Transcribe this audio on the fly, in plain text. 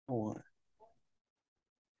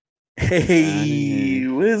Hey, Johnny.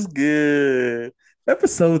 what's good?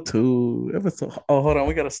 Episode two. Oh, hold on.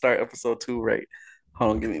 We gotta start episode two, right?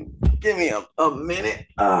 Hold on, give me a minute.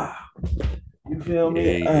 You feel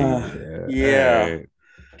me? Yeah. All Yeah. right.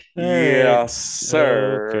 All right. Yeah, Okay.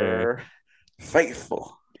 sir.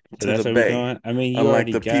 Faithful So to that's how we debate. going. I mean,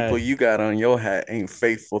 Unlike the people you got on your hat ain't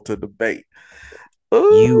faithful to debate. you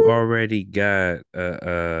Ooh. already got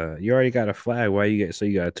you already got a flag. Why you get so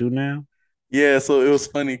you got two now? Yeah, so it was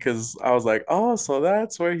funny because I was like, oh, so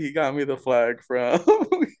that's where he got me the flag from.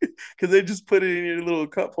 Because they just put it in your little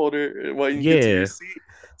cup holder while you get to your Yeah. seat.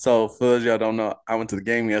 So for those of y'all don't know, I went to the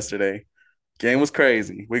game yesterday. Game was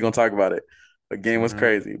crazy. We're gonna talk about it. The game was Uh-huh.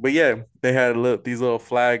 crazy. But yeah, they had these little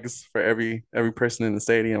flags for every person in the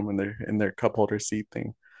stadium and their cup holder seat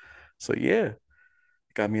thing. So yeah,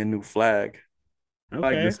 got me a new flag. I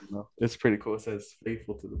like Okay. this one though. It's pretty cool. It says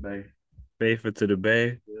faithful to the Bay. Faithful to the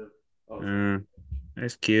Bay. Yeah. Oh, Uh,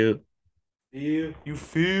 that's cute. you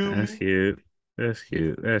feel That's me? cute. That's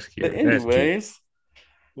cute. That's But cute. That's cute. anyways,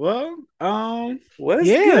 Well, what's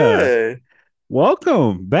yeah. good?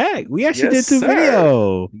 Welcome back. We actually Yes, did two sir.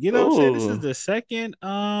 video. You know what I'm saying?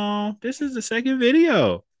 Oh, This is the second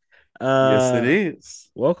video. yes, it Uh is.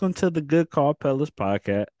 Welcome to the Good Call Fellas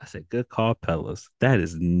podcast. I said Good Call Fellas. That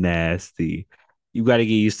is nasty. You got to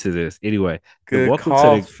get used to this. Anyway, the Good welcome to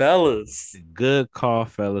call, the fellas. Good Call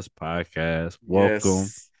Fellas podcast. Welcome.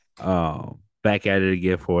 Yes, Back at it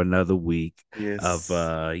again for another week of yes.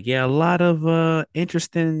 a lot of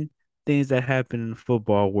interesting things that happened in the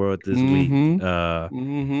football world this week. Mm-hmm.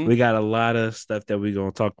 Mm-hmm. We got a lot of stuff that we're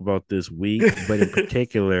gonna talk about this week, but in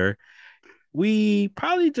particular, we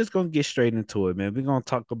probably just gonna get straight into it, man. We're gonna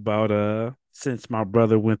talk about since my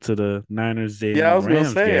brother went to the Niners Yeah, I and was gonna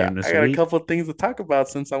Rams say game I this got a week. couple of things to talk about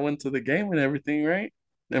since I went to the game and everything, right?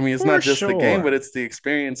 I mean, it's For not just the game, but sure. it's the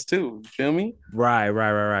experience too. You feel me?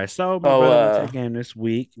 Right. So my Oh, brother went to the game this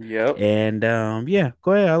week, yep. and yeah,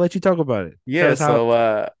 go ahead. I'll let you talk about it. Tell Yeah, us how.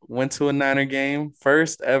 so went to a Niner game,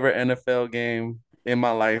 first ever NFL game in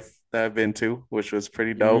my life that I've been to, which was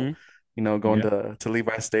pretty dope. Hmm. Going Yeah. to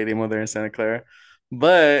Levi Stadium over there in Santa Clara.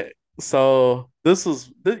 But so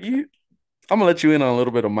I'm gonna let you in on a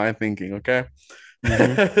little bit of my thinking, okay?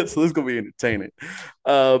 Hmm. So this is gonna be entertaining.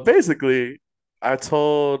 Basically, I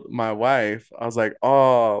told my wife, I was like,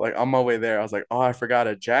 oh, like on my way there, I was like, oh, I forgot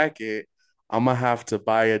a jacket. I'm gonna have to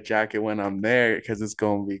buy a jacket when I'm there because it's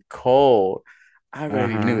gonna be cold. I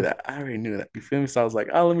already knew Uh-huh. that. I already knew that. You feel me? So I was like,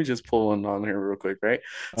 oh, let me just pull one on here real quick, right?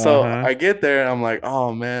 So Uh-huh. I get there and I'm like,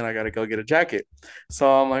 oh man, I gotta go get a jacket. So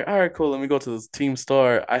I'm like, all right, cool. Let me go to this team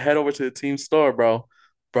store. I head over to the team store, bro.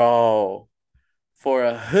 Bro, for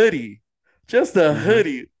a hoodie, just a Uh-huh.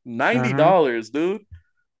 hoodie, $90, Uh-huh. dude.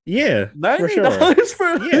 Yeah, for Ninety sure. dollars for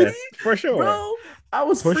a Yeah, hoodie, for sure. bro. I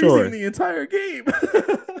was For freezing sure. the entire game.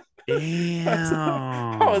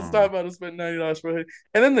 I was not Damn. about to spend $90 for a hoodie.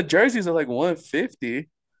 And then the jerseys are like 150.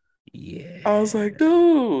 I was like, Yeah.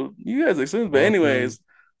 dude, you guys are expensive. But Welcome. anyways,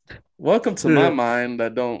 welcome to my mind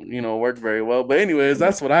that don't, work very well. But anyways,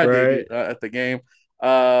 that's what I did Right. at the game.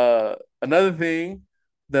 Another thing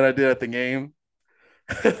that I did at the game,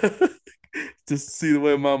 just to see the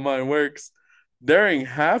way my mind works, during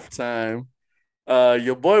halftime,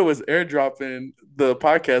 your boy was airdropping the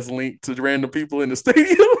podcast link to random people in the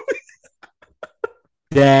stadium.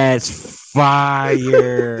 That's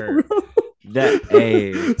fire. That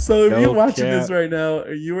a So if you're no watching this cap. right now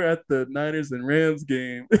and you were at the Niners and Rams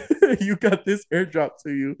game, you got this airdrop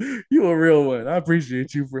to you. You a real one. I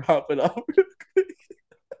appreciate you for hopping off.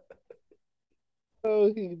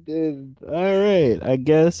 Oh, he did. All right. I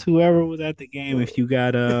guess whoever was at the game, if you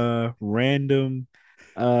got a random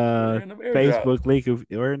Random airdrop. Facebook link of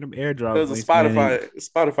random It airdrop was a links, man, and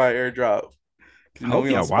Spotify airdrop. I You know hope we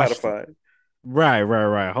on y'all watched it. Spotify.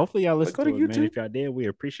 Right. Hopefully y'all But listened go to to it, man. YouTube. If y'all did, we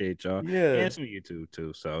appreciate y'all. Yeah. And some YouTube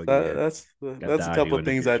too. So That, yeah, that's got the that's a couple audio of and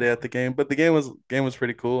the things I did visual. at the game, but the game was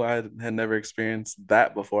pretty cool. I had never experienced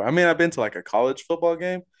that before. I mean, I've been to like a college football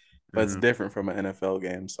game, but it's Uh-huh. different from an NFL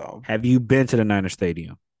game. So Have you been to the Niner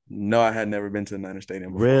Stadium? no, I had never been to the Niner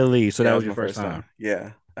Stadium before. Really? So Yeah, that it was was your my first first time. time?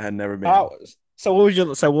 Yeah, I had never been. How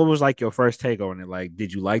what was like your first take on it? Like,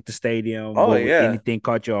 did you like the stadium? Oh What was yeah, anything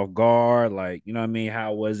caught you off guard? Like, you know what I mean?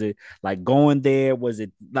 How was it like going there? Was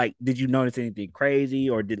it like did you notice anything crazy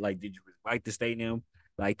or did you really like the stadium?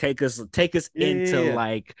 Like take us yeah, yeah, into yeah.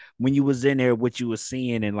 like when you was in there, what you was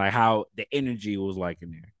seeing and like how the energy was like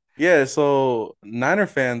in there. Yeah, so Niner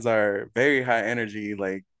fans are very high energy.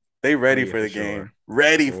 Like they Oh ready yeah, for for the game. sure.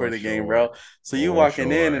 Ready for For the game, sure. bro. So you For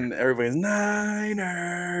walking in sure. and everybody's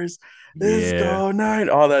Niners. let's Yeah. go nine,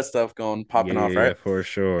 all that stuff going popping off, Yeah, right? for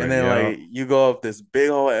sure. And then Yep. like you go up this big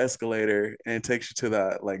old escalator and it takes you to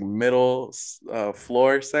that like middle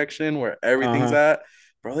floor section where everything's Uh-huh. at.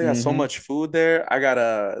 Bro, they got so Mm-hmm. much food there. I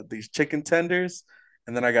got these chicken tenders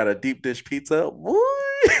and then I got a deep dish pizza. Woo!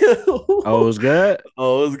 Oh, it was good.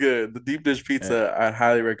 Oh, it was good. The deep dish Uh, pizza, I'd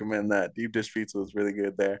highly recommend that. Deep dish pizza was really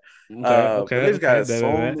good there. okay, But okay, they just okay. got Bet, bet,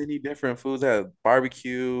 so bet. many different foods. They had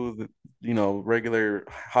barbecue, regular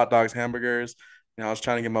hot dogs, hamburgers. I was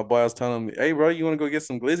trying to get my boy. I was telling him, "Hey, bro, you want to go get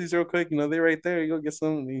some glizzies real quick? They're right there. You go get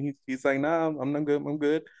some." And he's like, "Nah, I'm not good. I'm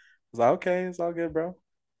good." I was like, "Okay, it's all good, bro."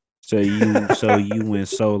 So you went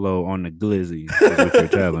solo on the glizzies, is what you're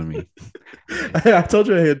telling me. I told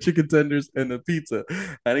you I had chicken tenders and a pizza.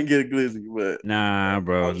 I didn't get a glizzy, but Nah, I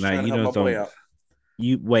bro. was just Nah, trying to you help know, my boy don't out.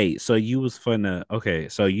 you wait. So you was finna okay,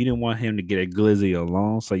 so you didn't want him to get a glizzy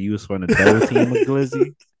alone, so you was finna double team a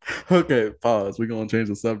glizzy. Okay, pause. We're gonna change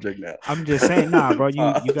the subject now. I'm just saying, nah, bro,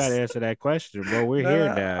 you gotta Pause. answer that question, bro. We're here Nah,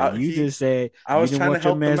 now. You just said I you was didn't trying to want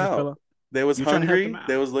your help them man's to out. fill up. They was You're trying to help them hungry.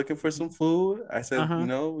 They out. was looking for some food. I said, Uh-huh.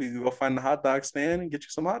 we can go find the hot dog stand and get you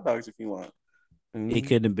some hot dogs if you want. It Mm.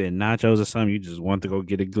 couldn't have been nachos or something. You just want to go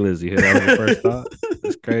get a glizzy. That was your first thought.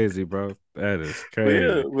 That's crazy, bro. That is But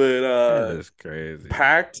yeah, crazy. but That is crazy.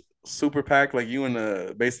 packed, super packed, like you in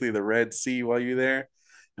the basically the Red Sea while you there.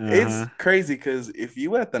 It's Uh-huh. crazy because if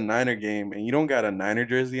you at the Niner game and you don't got a Niner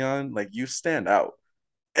jersey on, like you stand out.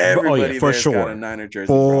 But oh yeah, Everybody for there's got a sure. Niner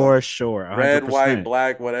jersey, bro. For sure. Red, white, 100%.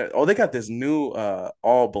 black, whatever. Oh, they got this new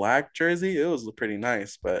all black jersey. It was pretty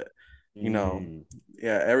nice, but you know, Mm.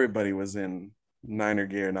 yeah, everybody was in Niner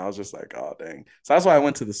gear, and I was just like, oh dang. So that's why I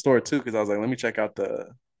went to the store too, because I was like, let me check out the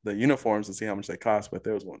uniforms and see how much they cost. But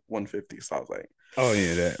there was 150, so I was like, Oh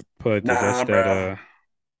yeah, that but nah, bro.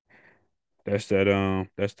 that's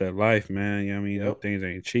that life, man. You know what I mean? Them Yep. things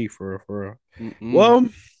ain't cheap for real. Mm-mm. Well,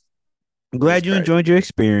 I'm It was glad you crazy. enjoyed your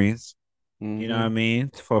experience. You know what I Mm-hmm.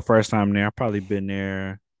 mean? For the first time there, I've probably been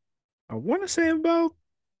there, I want to say about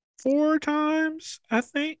 4 times, I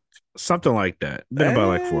think. Something like that. Been about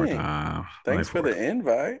like four Dang. times. Like Thanks for four the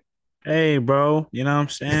invite. Hey, bro, you know what I'm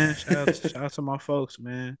saying? Shout out to my folks,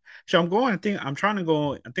 man. So I'm going. I'm trying to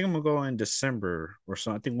go. I think I'm gonna go in December or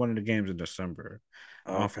something. I think one of the games in December.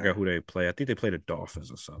 I don't Okay. forget who they play. I think they play the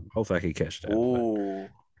Dolphins or something. Hopefully, I can catch that. But Ooh.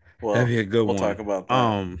 that'd be Well, a good we'll talk one. about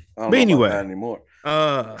that. I don't But know about that anyway, anymore.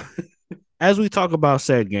 uh, as we talk about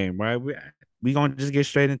said game, right? We gonna just get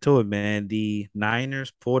straight into it, man. The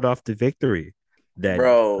Niners pulled off the victory that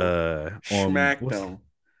Bro, on smacked what's them.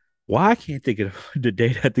 why I can't think of the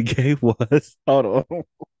date that the game was. Hold on.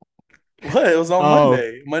 What? It was on Oh,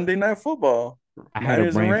 Monday Night Football. I had a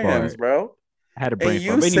Niners and brain Rams, fart. bro. I had a And brain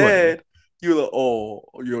fart. you But anyway, said you were like, oh,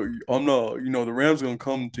 I'm not. The Rams gonna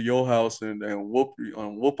come to your house and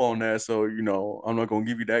whoop on that. So I'm not gonna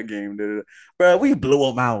give you that game, bro. We blew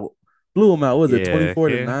them out. Blew them out. Was it yeah, 24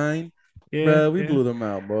 to yeah, 9, yeah, bro? We yeah. blew them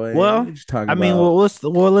out, boy. What Well, you talking I mean, about?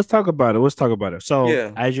 let's talk about it. Let's talk about it. So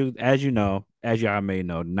Yeah. as you know, as y'all may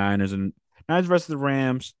know, Niners versus the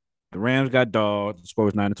Rams. The Rams got dogged. The score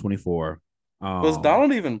was 9-24. Was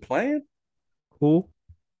Donald even playing? Who?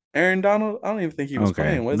 Aaron Donald? I don't even think he was Okay,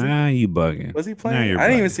 playing, was he? now you bugging. Was he Now playing? you're I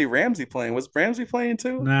didn't even bugging. see Ramsey playing. Was Ramsey playing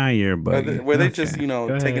too? Now you're Or bugging. were they just, Okay,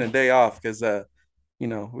 go taking ahead. a day off because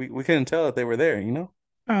we couldn't tell that they were there?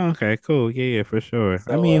 Oh, okay, cool. Yeah, yeah, for sure.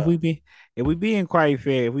 I So mean, if we being quite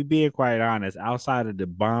fair, if we being quite honest, outside of the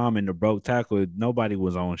bomb and the broke tackle, nobody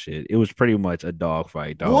was on shit. It was pretty much a dog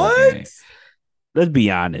fight the whole game. what? Let's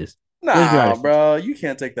be honest. Let's be Nah, honest. bro, you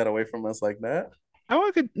can't take that away from us like that.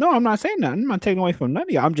 No, I'm not saying nothing. I'm not taking away from none of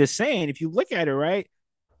y'all. I'm just saying if you look at it, right,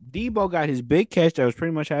 Debo got his big catch that was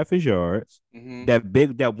pretty much half his yards. Hmm.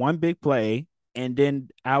 That one big play, and then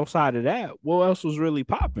outside of that, what else was really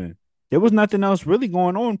popping? There was nothing else really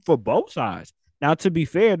going on for both sides. Now, to be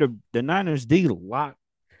fair, the Niners D locked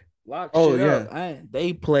Oh shit up. yeah.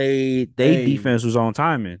 They played. They Hey, defense was on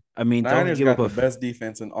timing. I mean, to only Niners give up got a the best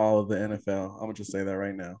defense in all of the NFL. I'm gonna just say that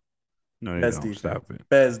right now. no, they Best don't. defense. Stop it.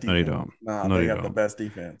 Best No, they defense. don't. Nah, No, they they got the don't. best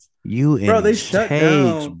defense. You Bro, and these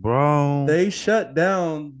takes, bro. they shut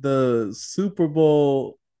down the Super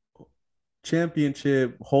Bowl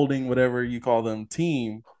championship holding whatever you call them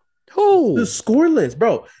team. The Who? scoreless,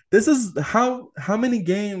 bro. This is how many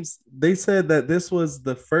games they said that this was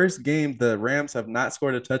the first game the Rams have not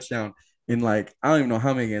scored a touchdown in, like, I don't even know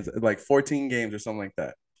how many games, like 14 games or something like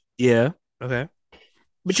that. Yeah. Okay.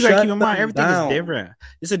 But you gotta keep in Shut mind, them everything is down. different.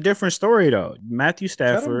 It's a different story though. Matthew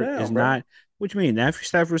Shut them Stafford is down, bro. not, which means Matthew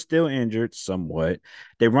Stafford's still injured somewhat.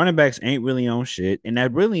 Their running backs ain't really on shit, and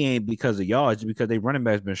that really ain't because of y'all. It's because they running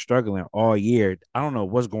backs been struggling all year. I don't know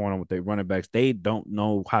what's going on with their running backs. They don't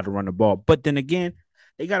know how to run the ball. But then again,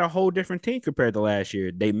 they got a whole different team compared to last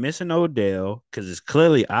year. They missing Odell because it's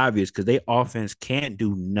clearly obvious because they offense can't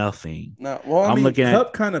do nothing. No, well, I I'm mean, looking at,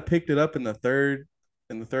 Cup kind of picked it up in the third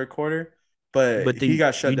quarter, but but he then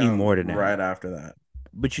got shut you need down more than that. right after that.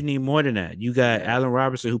 But you need more than that. You got Yeah, Allen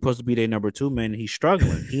Robinson, who's supposed to be their number two man. He's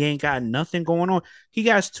struggling. He ain't got nothing going on. He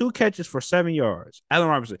got two catches for 7 yards. Allen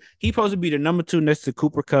Robinson, he supposed to be the number two next to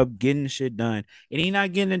Cooper Cup, getting shit done, and he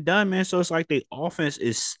not getting it done, man. So it's like the offense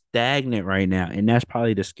is stagnant right now, and that's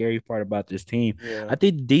probably the scary part about this team. yeah, I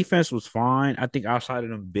think the defense was fine. I think outside of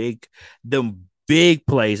them big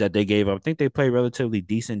plays that they gave up, I think they played relatively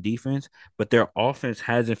decent defense, but their offense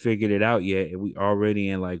hasn't figured it out yet, and we already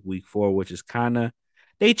in like week 4, which is kind of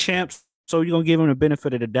they champs, so you're gonna give them the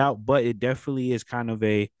benefit of the doubt, but it definitely is kind of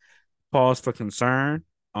a pause for concern.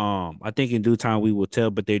 I think in due time we will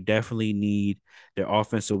tell, but they definitely need their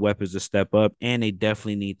offensive weapons to step up, and they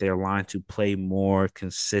definitely need their line to play more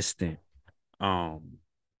consistent. Um,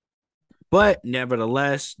 but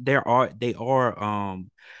nevertheless, they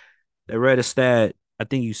read a stat. I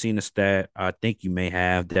think you've seen a stat. I think you may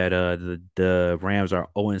have that the Rams are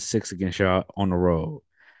 0-6 against y'all on the road.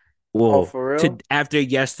 oh, Well, for to real? after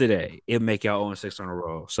yesterday, it make y'all 0-6 on a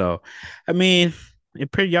roll. So, I mean,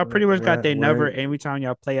 y'all pretty much got their number Where, every time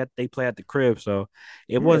y'all they play at the crib. So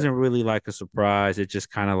it yeah. wasn't really like a surprise. It just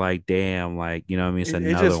kind of like, damn, like you know what I mean. It's It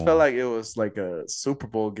another just felt one. like it was like a Super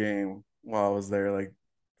Bowl game while I was there. Like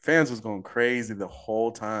fans was going crazy the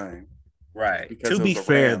whole time just Right. because To it was be the fair,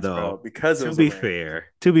 Rams, bro. though, Because it to was the be Rams. fair,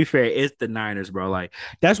 to be fair, it's the Niners, bro. Like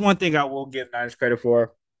that's one thing I will give Niners credit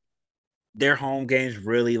for. Their home games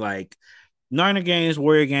really like Niner games,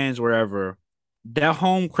 Warrior games, wherever, that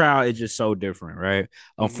home crowd is just so different, right?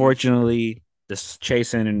 Mm-hmm. Unfortunately, this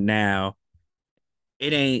chasing and now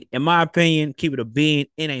it ain't, in my opinion, keep it a bean.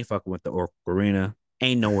 It ain't fucking with the Oracle Arena.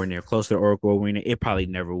 Ain't nowhere near close to the Oracle Arena. It probably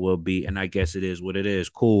never will be, and I guess it is what it is.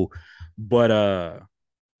 Cool, but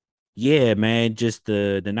yeah, man, just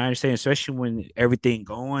the Niners stadium, especially when everything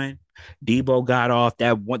going. Debo got off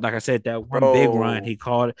that one, like I said, that one big run Bro, he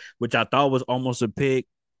caught, which I thought was almost a pick.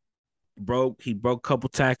 He broke a couple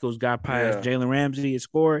tackles, got past yeah. Jalen Ramsey and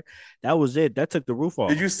scored. That was it. That took the roof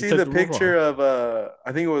Did you off. It see took the the roof picture off. of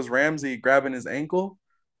I think it was Ramsey grabbing his ankle?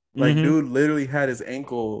 Like Mm-hmm. dude literally had his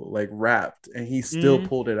ankle like wrapped and he still Mm-hmm.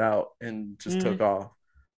 pulled it out and just Mm-hmm. took off.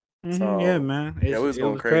 Mm-hmm. Yeah, So man. yeah, we was It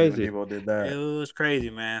going was crazy when crazy. Debo did It that. was crazy,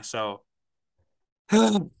 man. So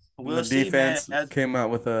And the we'll see, man. defense came out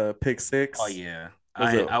with a pick Oh six. yeah.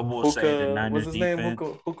 Was it I will say the Hookah? What's Niners his name? defense.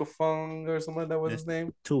 Hookah Fung or something like that was It's his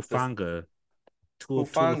name? That's Tufanga.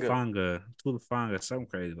 Hufanga. Tulafanga, something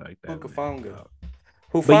crazy like that, Hookah man. Funga.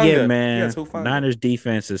 But yeah, Hufanga. Yeah, it's man, Hufanga. Niners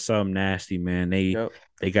defense is something nasty, man. Yep.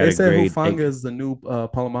 They got They a said great Hufanga is the new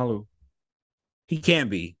Palomalu. he can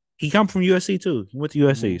be. He come from USC too. He went to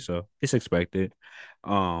USC, Mm-hmm. so it's expected.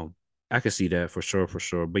 Um, I could see that for sure, for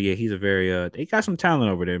sure. But yeah, he's a very they got some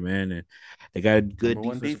talent over there, man, and they got a good Number one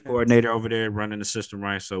defensive defense. coordinator over there running the system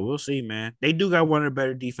right. So we'll see, man. They do got one of the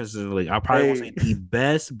better defenses in the league. I probably won't say Hey, the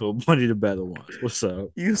best, but one of the better ones. What's up?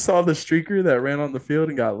 you saw the streaker that ran on the field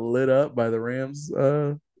and got lit up by the Rams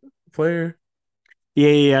player?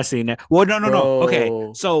 Yeah, I seen that. Well, no. Okay,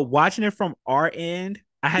 Bro. so watching it from our end,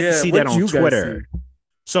 I had to Yeah, see that what on you guys see? Twitter.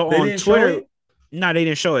 So They on didn't show Twitter, it? no, they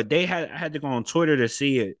didn't show it. I had to go on Twitter to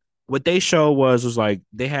see it. What they showed was like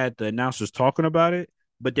they had the announcers talking about it,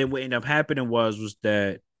 but then what ended up happening was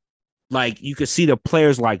that like you could see the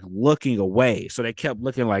players like looking away, so they kept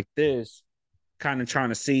looking like this, kind of trying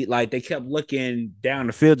to see, like they kept looking down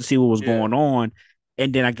the field to see what was Yeah. going on,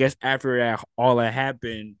 and then I guess after that all that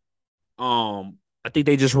happened, I think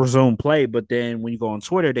they just resumed play. But then when you go on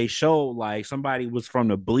Twitter, they show like somebody was from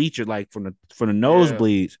the bleacher, like from the Yeah.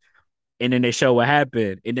 nosebleeds, and then they show what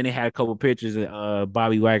happened, and then they had a couple pictures of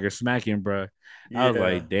Bobby Wagner smacking, bro. I was Yeah.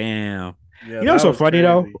 like, damn. Yeah, You know what's that so was funny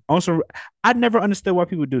though? crazy. Also, I never understood why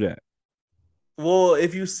people do that. Well,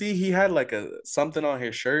 if you see, he had like a something on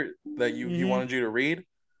his shirt that you he Mm-hmm. wanted you to read.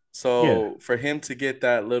 Yeah, So for him to get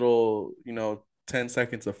that little, 10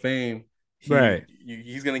 seconds of fame, right.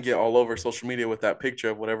 he's gonna get all over social media with that picture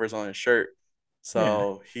of whatever's on his shirt. Yeah.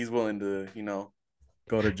 So he's willing to,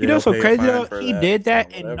 go to You know jail, what's so pay a crazy fine though? for He that. did So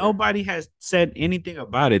that, and whatever. nobody has said anything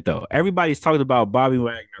about it though. Everybody's talking about Bobby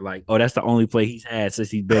Wagner, like, oh, that's the only play he's had since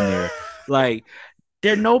he's been there. Like,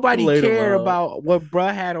 there nobody Laid him cared out. about what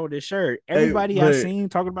bruh had on his shirt. Hey, Everybody I but seen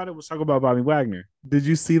talking about it was talking about Bobby Wagner. did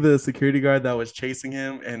you see the security guard that was chasing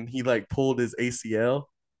him and he like pulled his ACL?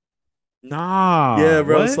 Nah, Yeah,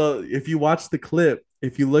 bro. what? So if you watch the clip,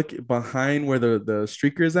 if you look behind where the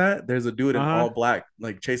streaker's at, there's a dude in all Uh-huh. black,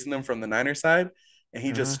 like chasing them from the Niner side, and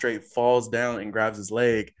he just Uh-huh. straight falls down and grabs his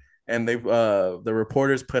leg. and they the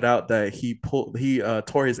reporters put out that he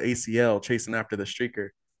tore his ACL chasing after the streaker.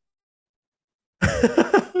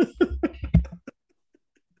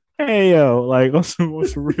 Hey yo, like on some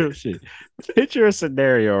real shit. Picture a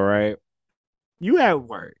scenario, right? You at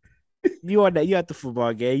work. You on that? You at the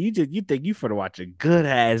football game? You think you finna watch a good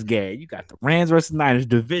ass game? You got the Rams versus Niners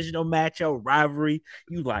divisional matchup rivalry.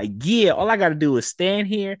 You like, yeah. All I gotta do is stand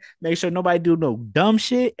here, make sure nobody do no dumb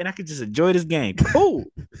shit, and I can just enjoy this game. Cool.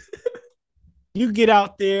 You get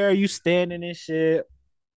out there, you standing and shit.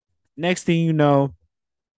 Next thing you know,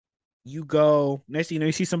 you go. Next thing you know,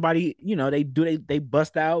 you see somebody. They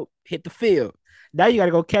bust out, hit the field. Now you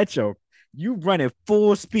gotta go catch them. You running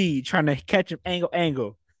full speed trying to catch them angle,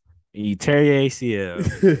 and you tear your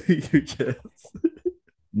ACL. You just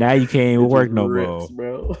Now you can't it even just work no rips, more.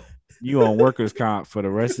 bro. You on workers comp for the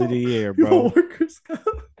rest of the year, You bro. workers comp.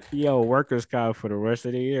 You on workers comp for the rest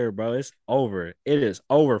of the year, bro. It's over. It is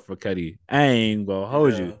over for Cuddy. I ain't gonna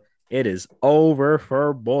hold you. Yeah. It is over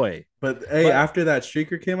for boy. But hey, But after that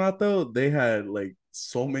streaker came out though, they had like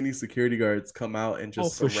so many security guards come out and oh,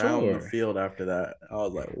 just for surround the sure. field after that. I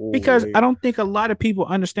was like, Because I holy. don't think a lot of people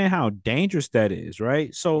understand how dangerous that is,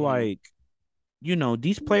 right? So Mm-hmm. like,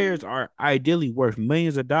 these players are ideally worth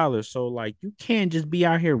millions of dollars. So like you can't just be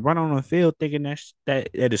out here running on the field thinking that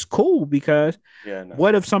is cool because Yeah, no.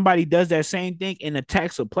 what if somebody does that same thing and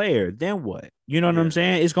attacks a player? Then what? You know what I'm Yeah.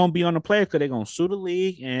 saying? It's gonna be on the player because they're gonna sue the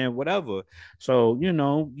league and whatever. So,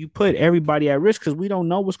 you put everybody at risk because we don't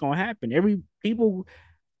know what's gonna happen. Every people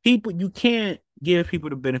you can't give people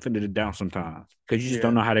the benefit of the doubt sometimes because you just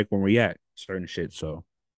don't Yeah. know how they're gonna react to certain shit. So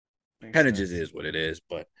Makes kind of just sense. is what it is.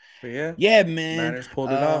 But But yeah, yeah, man. Niners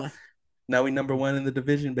pulled it off. Now we number Mm. one in the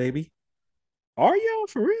division, baby. Are y'all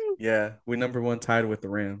for real? Yeah, we number one tied with the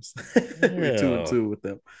Rams. We're two and Yeah. two with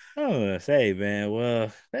them. Oh, say, man.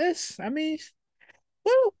 Well, I mean,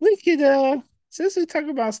 well, we could since we talk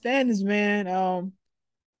about standings, man.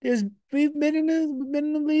 There's we've been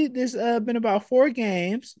in the lead. There's been about 4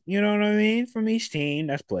 games. You know what I mean, from each team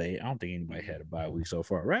that's played. I don't think anybody Mhm. had a bye week so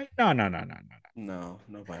far, right? No, no, no, no, no, no. No,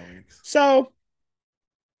 no bye weeks. So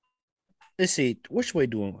let's see, which way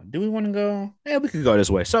do we want? Do we want to go? Yeah, we could go this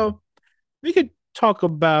way. So we could talk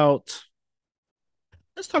about.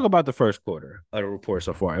 Let's talk about the first quarter of the report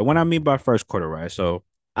so far. And what I mean by first quarter, right? So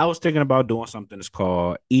I was thinking about doing something that's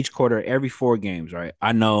called each quarter, every 4 games, right?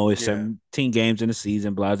 I know it's Yeah. 17 games in the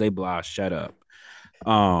season, blah, blah, blah. Shut up.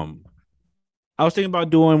 Um, I was thinking about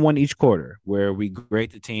doing one each quarter where we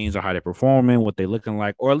grade the teams or how they're performing, what they're looking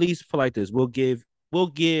like, or at least put like this: we'll give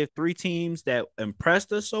 3 teams that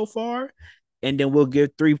impressed us so far, and then we'll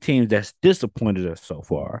give 3 teams that's disappointed us so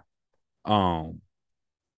far. Um,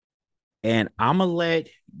 and I'm gonna let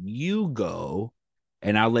you go,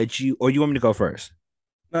 and I'll let you, or you want me to go first?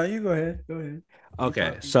 No, you go ahead. Go ahead. Keep Okay,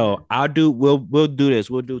 talking. Go so ahead. we'll do this.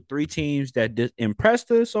 We'll do 3 teams that impressed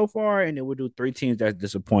us so far, and then we'll do 3 teams that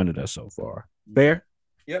disappointed us so far. Okay. Fair?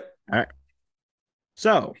 Yep. All right.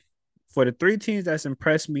 So for the 3 teams that's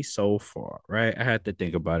impressed me so far, right? I had to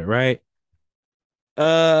think about it, right?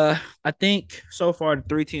 I think so far the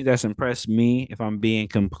 3 teams that's impressed me, if I'm being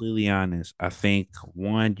completely honest, I think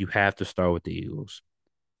one, you have to start with the Eagles.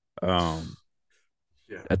 Um,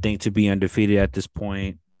 Yeah. I think to be undefeated at this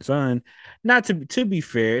point, son, not to be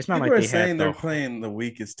fair, it's not People like are they had saying they're the playing the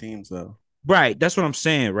weakest teams though. right. That's what I'm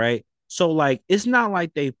saying, right? So like it's not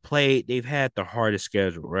like they've had the hardest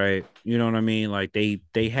schedule, right? You know what I mean? Like they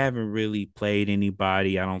haven't really played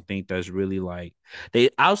anybody. I don't think that's really like they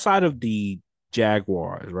outside of the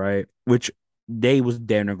Jaguars, right? Which they was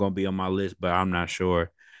damn near gonna be on my list, but I'm not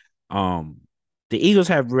sure. Um the Eagles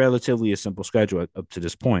have relatively a simple schedule up to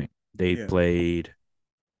this point. Yeah. They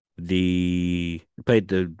played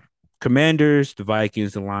the Commanders, the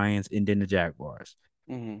Vikings, the Lions, and then the Jaguars.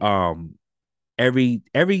 Hmm. Um every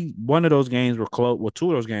one of those games were close. Well,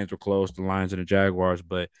 2 of those games were close, the Lions and the Jaguars,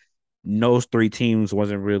 but those 3 teams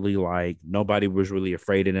wasn't really like nobody was really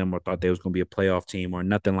afraid of them or thought they was gonna be a playoff team or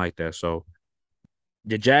nothing like that. So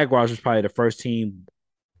the Jaguars was probably the first team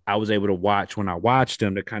I was able to watch when I watched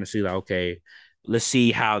them to kind of see like, okay, let's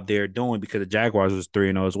see how they're doing because the Jaguars was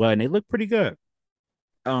 3-0 as well, and they look pretty good.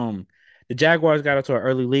 Um, the Jaguars got up to an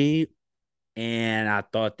early lead, and I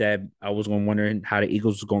thought that I was going to wonder how the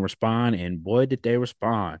Eagles was going to respond, and boy, did they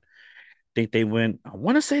respond. Think they went, I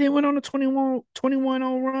want to say they went on a 21-0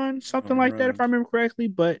 run, something On like that, if run. I remember correctly.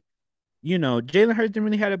 But, Jalen Hurts didn't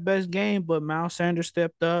really have the best game, but Miles Sanders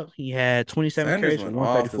stepped up. He had 27 Sanders carries for went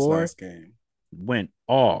off this 134, last game. went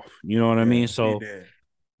off. You know what I mean? Yeah, he So, did.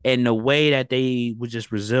 and the way that they was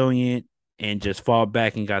just resilient and just fall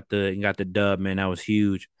back and got the dub, man, that was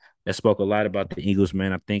huge. That spoke a lot about the Eagles,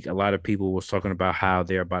 man. I think a lot of people was talking about how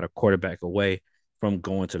they're about a quarterback away from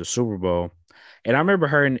going to the Super Bowl. And I remember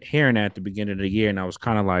hearing that at the beginning of the year, and I was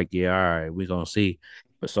kind of like, yeah, all right, we're gonna see.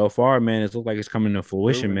 But so far, man, it looks like it's coming to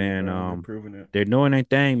fruition, Proving it, man. bro. They're proving it. They're doing their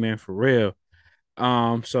thing, man, for real.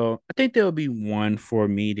 So I think there'll be one for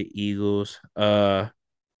me, the Eagles.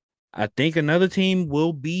 I think another team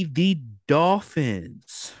will be the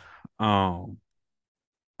Dolphins. Um,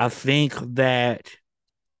 I think that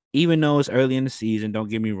even though it's early in the season, don't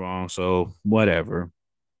get me wrong, so whatever.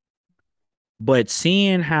 But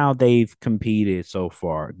seeing how they've competed so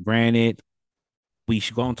far, granted, we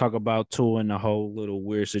should go and talk about Tua and the whole little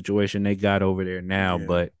weird situation they got over there now. Yeah.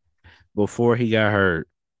 But before he got hurt,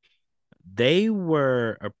 they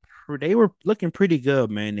were they were looking pretty good,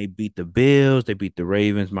 man. They beat the Bills, they beat the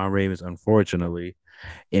Ravens. My Ravens, unfortunately,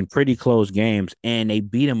 in pretty close games, and they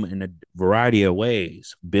beat them in a variety of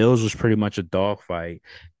ways. Bills was pretty much a dogfight,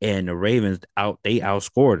 and the Ravens they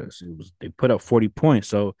outscored us. They put up 40 points.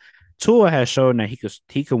 So Tua has shown that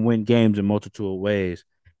he can win games in multitude of ways.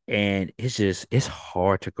 And it's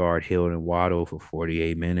hard to guard Hill and Waddle for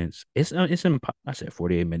 48 minutes. I said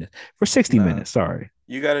 48 minutes for 60 Nah. minutes. Sorry.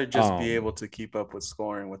 You gotta just be Um, able to keep up with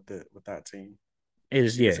scoring with that team.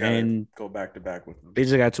 it's You yeah, just gotta and go back to back with them. they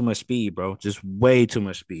just got too much speed, bro. Just way too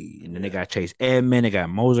much speed. And then they Yeah. got Chase Edmond. They got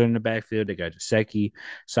Moser in the backfield. They got Jaceki,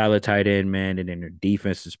 solid tight end, man. And then their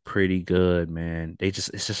defense is pretty good, man. It's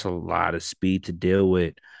just a lot of speed to deal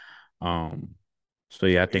with. Um, so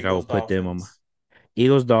yeah, I So think I will Eagles, put them on my Dolphins.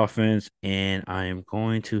 Eagles, Dolphins, and I am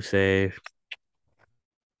going to say,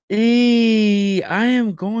 I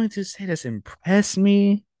am going to say that's impressed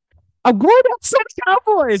me. I'm going to say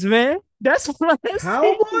Cowboys, man. That's what I'm saying.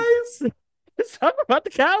 Cowboys? Let's talk about the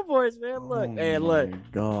Cowboys, man. Oh Look.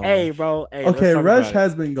 my Hey, gosh. bro. Hey, let's Okay, talk Rush about it.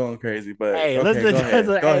 has been going crazy, but Hey, okay, go ahead.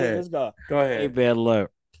 Go hey, ahead. let's go. Go Hey, ahead. man,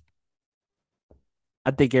 look.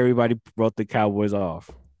 I think everybody wrote the Cowboys off,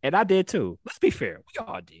 and I did too. Let's be fair, we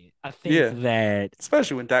all did. I think Yeah. that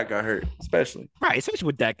Especially when Dak got hurt. Especially. right, especially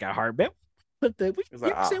with that guy hard, man. It's You like, know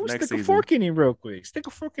what I'm saying? We next stick a season. fork in him real quick. Stick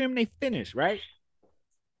a fork in him, and they finish right.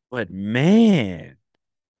 But man,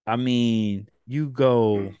 I mean, you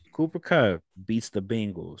go Cooper Cup beats the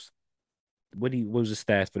Bengals. What was the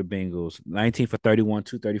stats for the Bengals? 19 for 31,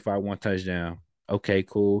 235, one touchdown. Okay,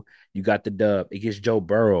 cool. You got the dub against Joe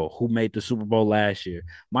Burrow, who made the Super Bowl last year.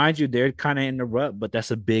 Mind you, they're kind of in the rut, but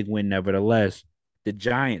that's a big win nevertheless. The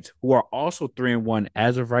Giants, who are also 3-1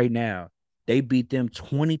 as of right now, they beat them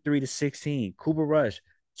 23 to 16. Cooper Rush,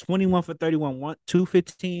 21 for 31,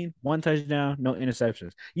 215, one touchdown, no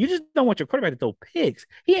interceptions. You just don't want your quarterback to throw picks.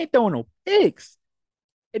 He ain't throwing no picks.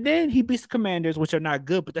 And then he beats the Commanders, which are not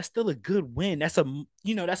good, but that's still a good win. That's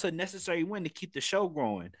a necessary win to keep the show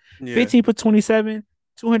going. Yeah. 15 for 27,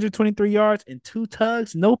 223 yards, and two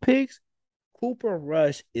tugs, no picks. Cooper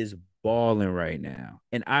Rush is balling right now.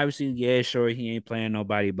 And obviously, yeah, sure, he ain't playing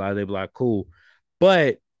nobody, blah, blah, blah, cool.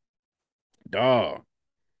 But, dog,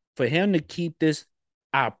 for him to keep this,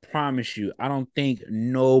 I promise you, I don't think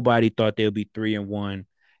nobody thought they'll be 3-1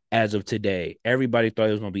 as of today. Everybody thought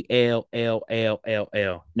it was gonna be L.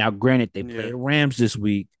 Now, granted, they play Yeah. the Rams this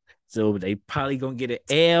week, so they probably gonna get an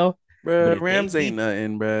L. But Bruh, if they Rams ain't beat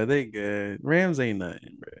nothing, bruh. They good. Rams ain't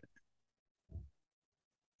nothing,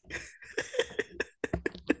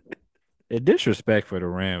 the disrespect for the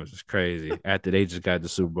Rams is crazy after they just got the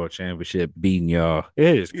Super Bowl championship beating y'all.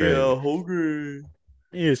 It is Yeah, crazy. hungry.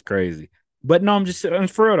 It is crazy. But no, I'm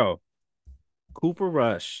for real though. Cooper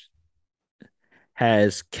Rush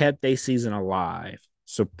has kept a season alive,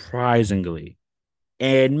 surprisingly.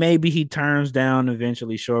 And maybe he turns down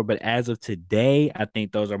eventually, sure. But as of today, I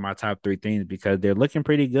think those are my top three things because they're looking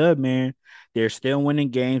pretty good, man. They're still winning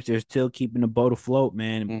games. They're still keeping the boat afloat,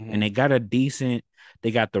 man. And Mm-hmm.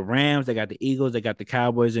 they got the Rams, they got the Eagles, they got the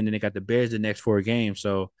Cowboys, and then they got the Bears the next four games.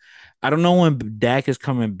 So I don't know when Dak is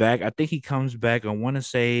coming back. I think he comes back. I want to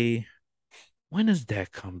say when does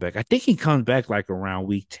Dak come back? I think he comes back like around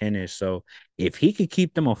week 10ish. So if he could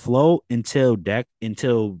keep them afloat until Dak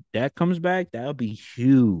comes back, that would be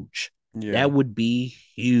huge. Yeah. That would be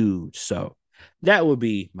huge. So that would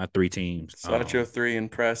be my three teams. So at your three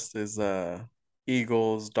impressed is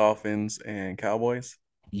Eagles, Dolphins, and Cowboys.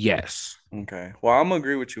 Yes. Okay. Well, I'm gonna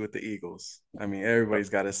agree with you with the Eagles. I mean, everybody's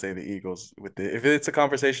got to say the Eagles with the if it's a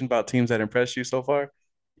conversation about teams that impressed you so far,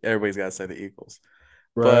 everybody's got to say the Eagles.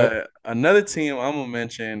 Right. But another team I'm gonna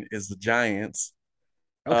mention is the Giants.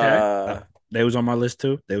 Okay. Uh They was on my list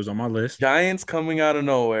too. They was on my list. Giants coming out of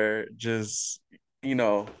nowhere, just you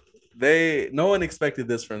know, they no one expected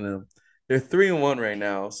this from them. They're 3-1 right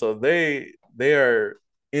now, so they are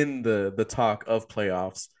in the talk of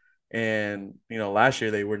playoffs. And last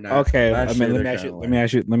year they were not. Okay, I Last mean, year let they're me ask kind you, of let me like,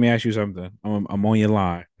 ask you, let me ask you something. I'm on your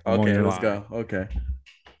line. I'm on okay, your let's line. go. Okay,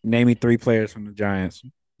 Name me three players from the Giants.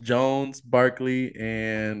 Jones, Barkley,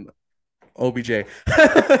 and OBJ.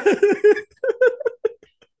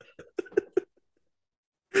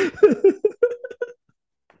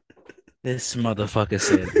 This motherfucker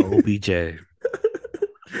said OBJ.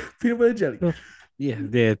 Peanut butter jelly.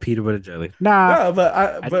 Yeah, peanut butter jelly. Nah, No, but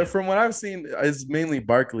I I but didn't. from what I've seen, it's mainly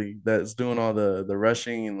Barkley that's doing all the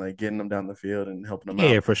rushing and like getting them down the field and helping them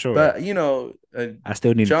Yeah, out. for sure. But I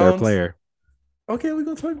still need a third Jones. player. Okay, we're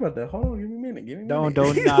gonna talk about that. Hold on, give me a minute. Give me a Don't,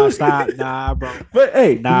 minute. nah, stop, nah, bro, But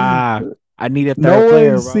hey, nah. I need a third no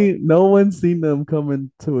player, one's bro. seen no one's seen them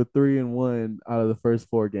coming to a 3-1 out of the first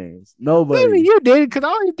 4 games. Maybe Nobody. you did because I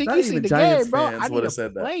don't even think Not you seen even the Giants game, bro. I fans would need have a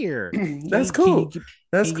said that. player. That's Can cool.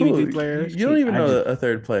 That's you give me cool. three You, players? you don't even I know just a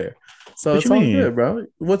third player, so what it's you all mean? good, bro.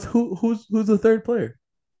 Who's the third player?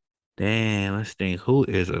 Damn, let's think. Who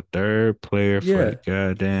is a third player for the Yeah,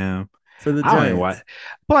 goddamn? for the I don't even watch. Giants.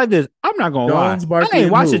 But like this, I'm not gonna lie. Jones, I Barkley, ain't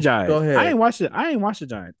and watched the who? Go Giants. I ain't ahead. watched it. I ain't watched the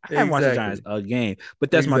Giants. I haven't watched the Giants Exactly. a game.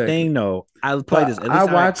 But that's my Exactly. thing, though. I play But this. At I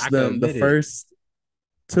least watched I can them the admit it. first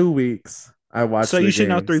 2 weeks. I So watched you the should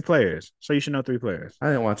know three games. players. So you should know three players. I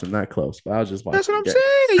didn't watch them that close, but I was just That's watching what the I'm game.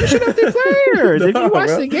 saying. You should know three players No, if you watch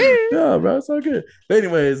bro. the game. No, bro. It's all good. But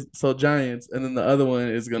anyways, so Giants, and then the other one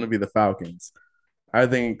is gonna be the Falcons. I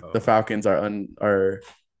think the Oh, Falcons are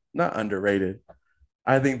not underrated.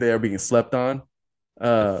 I think they are being slept on. the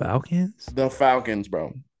Uh Falcons? the Falcons,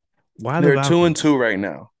 bro. Why the They're two and Falcons? two right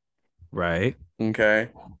now. Right. Okay.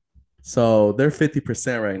 So they're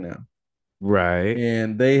 50% right now. Right.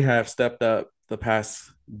 And they have stepped up the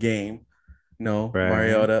past game. Right.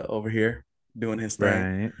 Mariota over here doing his thing.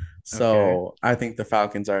 Right. Okay. So I think the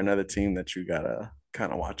Falcons are another team that you gotta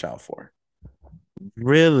kind of watch out for.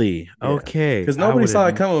 Really? Yeah. Okay. Because I nobody would have. saw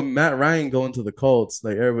it coming with Matt Ryan going to the Colts.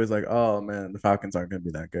 Like everybody's like, oh man, the Falcons aren't gonna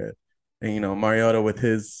be that good. And Mariota with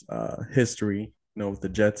his history, with the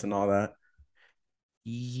Jets and all that.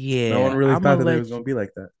 No one Yeah, really thought that they was gonna be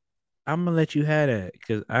like that. I'm gonna let you have that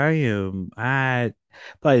because I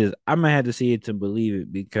players I'm gonna have to see it to believe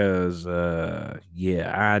it because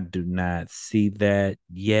yeah, I do not see that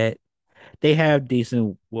yet. They have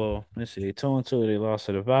decent, well, let's see, 2-2, they lost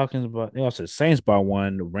to the Falcons, but they lost to the Saints by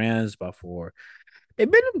one, the Rams by four. They've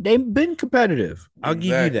been competitive. I'll give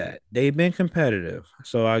you Exactly. that. They've been competitive.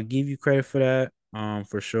 So I'll give you credit for that,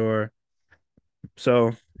 for sure.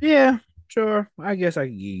 So yeah, sure. I guess I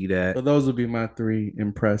can give you that. But those would be my three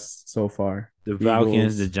impressed so far. The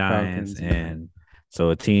Falcons, the Eagles, Giants, Falcons, and and so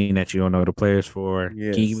a team that you don't know the players for. Can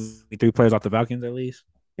you give yes. me three players off the Falcons at least?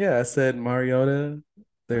 Yeah, I said Mariota. Uh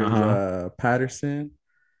There's huh. Patterson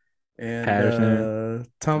and Patterson. Uh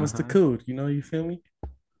Thomas huh. DeCood. You feel me?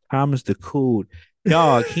 Thomas the Cool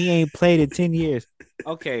Dog. He ain't played in 10 years.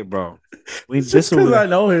 Okay, bro. We It's just this because will I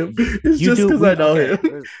know him. It's you just do because I we know okay. him.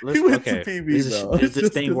 He Let's went to okay. PB, bro. Does It's this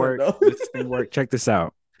just thing because I work? know. Does this thing work? Check this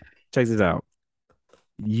out. Check this out.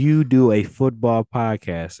 You do a football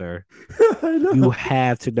podcast, sir. I You know.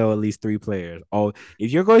 have to know at least three players. Oh,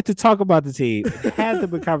 if you're going to talk about the team and have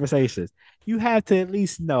them in conversations, you have to at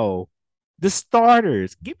least know the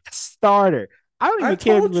starters. Give me a starter. I don't I even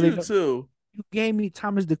care if you told really you know. to. You gave me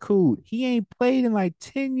Thomas DeCool. He ain't played in like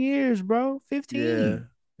 10 years, bro. Yeah. 15.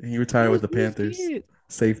 And he retired with the He's Panthers. kid.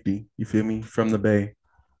 Safety. You feel me? From the Bay.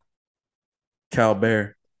 Cal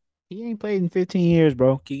Bear. He ain't played in 15 years,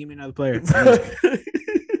 bro. Can you give me another player? I need a starter. I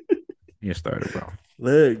need a starter, bro.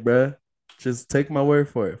 Look, bro. Just take my word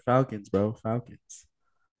for it. Falcons, bro. Falcons.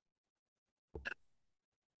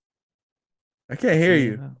 I can't hear See,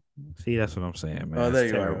 you. see, that's what I'm saying, Oh, man. It's there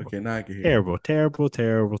you are. terrible. Okay, now I can hear Terrible, terrible,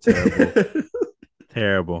 terrible, terrible, you.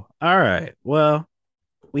 terrible. All right. Well,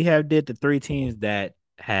 we have did the three teams that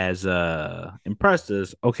has impressed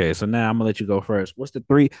us. Okay, so now I'm gonna let you go first.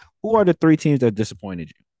 Who are the three teams that disappointed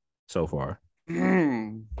you so far?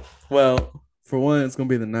 Well, for one, it's gonna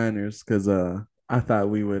be the Niners because I thought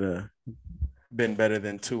we would have been better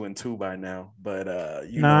than 2-2 by now. But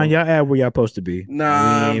Nah, y'all at where y'all supposed to be.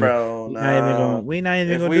 nah, bro, nah. We not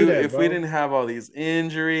even If gonna we do that, if we bro. didn't have all these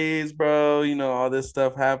injuries, bro, all this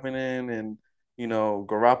stuff happening, and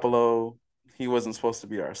Garoppolo, he wasn't supposed to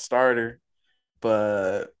be our starter,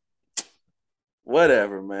 but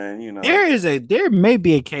whatever, man. There may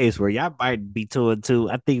be a case where y'all might be 2-2.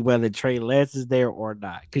 I think whether Trey Lance is there or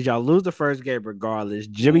not. Because y'all lose the first game regardless.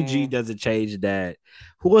 Jimmy G Mm, doesn't change that.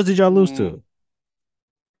 Who else did y'all lose to?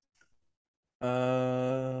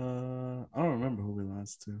 I don't remember who we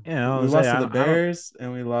lost to? Yeah, I We was say lost to the I don't Bears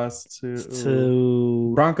and we lost to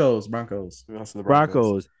to Broncos. Broncos. We lost to the Broncos.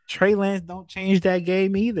 Broncos. Trey Lance don't change that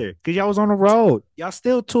game either because y'all was on the road. Y'all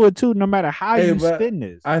still 2-2 no matter how Hey, you but spin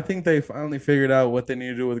this. I think they finally figured out what they need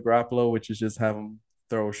to do with Garoppolo, which is just have him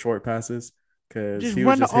throw short passes because Just he was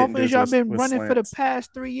run the just hitting offense dudes y'all been with running for the slants.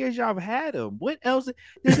 past 3 years. Y'all have had him. What else?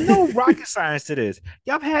 There's no rocket science to this.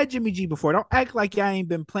 Y'all have had Jimmy G before. Don't act like y'all ain't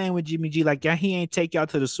been playing with Jimmy G. Like y'all, he ain't take y'all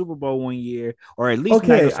to the Super Bowl one year, or at least I'm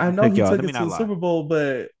not gonna Okay, say I he know took he y'all. took Let me us to not the lie. Super Bowl,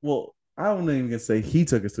 but well, I don't even gonna say he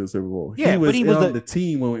took us to the Super Bowl. He Yeah, but was he was on the the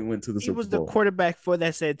team when we went to the he Super was the Bowl. quarterback for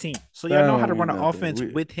that said team. So y'all That know how don't to run mean an nothing. offense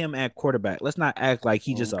We with him at quarterback. Let's not act like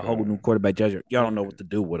he's just a whole okay, new quarterback judge. Y'all don't know okay. what to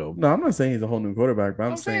do with him. No, I'm not saying he's a whole new quarterback, but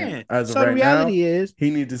I'm I'm saying saying. as of So the right now, reality is he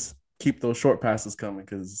needs to keep those short passes coming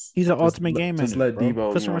because he's an ultimate game just manager, let bro.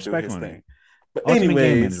 Debo, Put some do respect his on it. thing. But Ultimate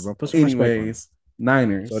game manager, bro. Put some respect on it.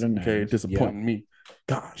 So Niners, the okay, Niners. Yeah. disappointing me.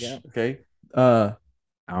 Yeah. Gosh, okay. Uh,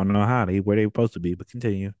 I don't know how where they supposed to be, but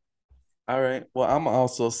continue. all right. Well, I'm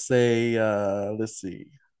also say, let's see,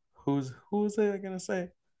 who was I gonna say?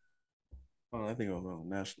 Oh, I think it was on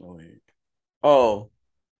National League. Oh,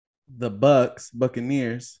 the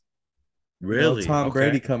Buccaneers. Really? Tom Okay.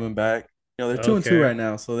 Brady coming back. They're 2-2 Okay. right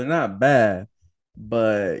now, so they're not bad.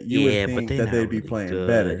 But you would Yeah, but think they're that not they'd be really playing good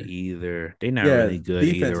better. either. They're not Yeah, really good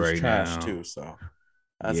either defense is right trash now. too, so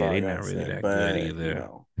that's Yeah, all I they're gotta not really say. that good But either.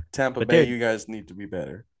 Tampa But Bay, they're you guys need to be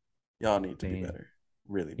better. Y'all need to be they, better,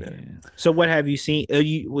 really better. yeah. So what have you seen?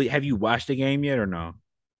 Have you watched the game yet or no?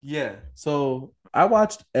 Yeah. So I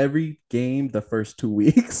watched every game the first 2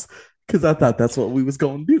 weeks because I thought that's what we was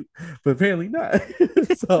gonna do, but apparently not.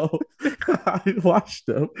 So I watched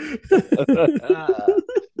them.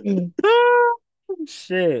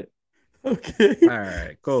 Shit. Okay. All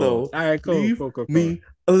right, cool. So All right, cool, leave cool, cool, cool. me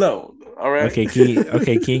alone. All right. Can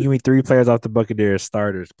you give me three players off the Buccaneers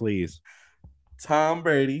starters, please? Tom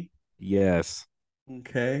Brady. Yes.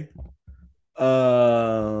 Okay.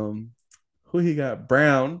 Um, who he got?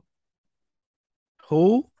 Brown.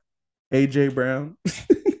 Who? AJ Brown.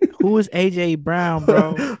 Who is AJ Brown,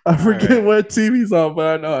 bro? I All right. forget what team he's on,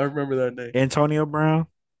 but I know I remember that name. Antonio Brown?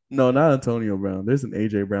 No, not Antonio Brown. There's an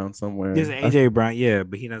AJ Brown There's an somewhere. AJ Brown, yeah,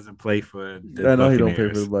 but he doesn't play for the I know he don't play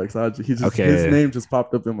for the Buccaneers. Bucks. His Okay. name just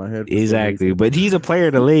popped up in my head for some Exactly. reason. But he's a player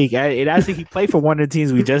of the league. And actually he played for one of the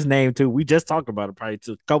teams we just named too. We just talked about it probably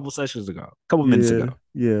a couple sessions ago, a couple minutes ago.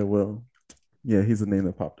 Yeah, yeah. Well, yeah, he's a name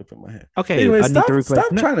that popped up in my head. Okay, Anyway, I need to replay.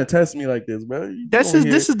 stop No, trying to test me like this, bro. this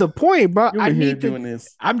is the point, bro. You I over here need to. doing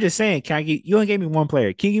this. I'm just saying. Can I get you? Only gave me one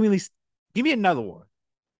player. Can you give me at least? Give me another one.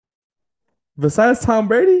 Besides Tom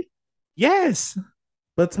Brady, Yes.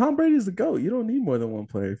 but Tom Brady's the GOAT. You don't need more than one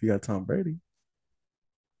player if you got Tom Brady.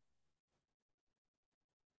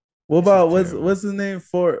 What This is about terrible. what's his name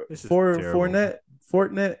This is terrible.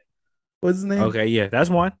 Fortnite? What's his name? Okay, yeah, that's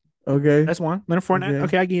one. Okay, That's one. Leonard Fournette. okay,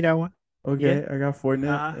 Okay, I give you that one. Yeah. okay. I got Fortnite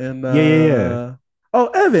Uh-huh. and Yeah. oh,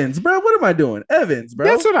 Evans, bro. What am I doing? Evans,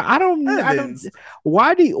 That's bro. what I don't Evans.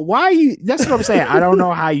 why you that's what I'm saying. I don't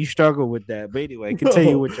know how you struggle with that. But anyway, Bro,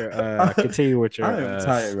 continue with your I am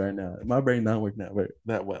tired right now. My brain not working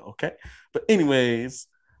that well. Okay, but anyways,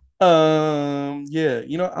 yeah,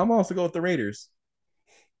 I'm also going with the Raiders.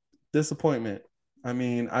 Disappointment. I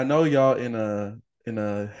mean, I know y'all in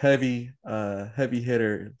a heavy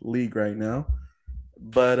hitter league right now,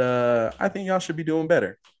 but I think y'all should be doing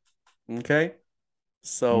better. Okay,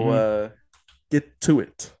 so Mhm. get to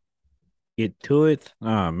it. Get to it.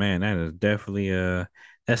 Oh man, that is definitely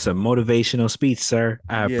that's a motivational speech, sir.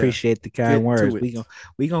 I Yeah, appreciate the kind get to words. it.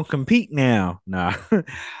 We gonna compete now. Nah.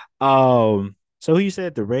 So who you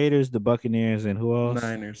said the Raiders, the Buccaneers, and who else?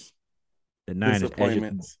 Niners The Niners.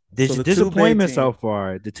 disappointments. So the two Bay Disappointment so team,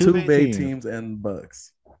 far. The two two Bay Bay teams. teams and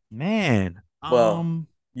Bucks. Man. Well,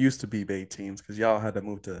 used to be Bay teams because y'all had to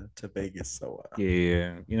move to Vegas. So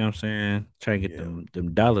Yeah, you know what I'm saying? Try to get yeah.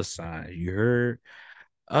 them dollar signs. You heard?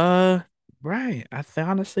 Uh, right.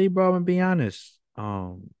 Honestly, bro, I'm gonna be honest.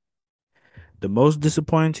 The most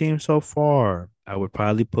disappointing team so far, I would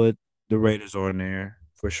probably put the Raiders on there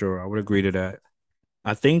for sure. I would agree to that.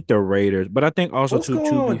 I think the Raiders, but I think also What's going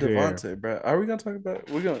to on be with fair, Devontae, bro? Are we gonna talk about?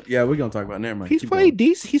 We're gonna talk about. Never mind. he's Keep going. played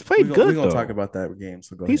decent. He's played We're good gonna talk though. about that game.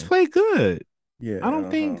 So go He's ahead. played good. Yeah. I don't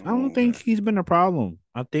think Okay. he's been a problem.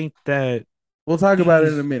 I think that We'll talk about it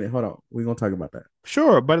in a he's minute. Hold on. We're gonna talk about that.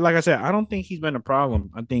 sure, but like I said, I don't think he's been a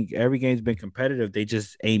problem. I think every game's been competitive. They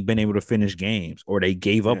just ain't been able to finish games, or they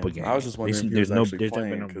gave up Yeah. a I was game. just wondering if he was actually There's never been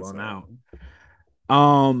playing a because blown out.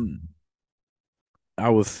 Um, I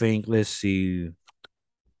would think. Let's see.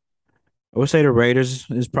 I would say the Raiders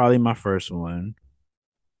is probably my first one.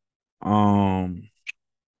 Um,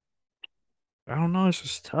 I don't know. It's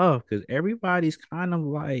just tough because everybody's kind of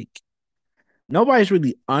like nobody's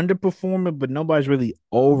really underperforming, but nobody's really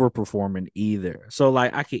overperforming either. So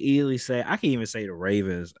like I can even say the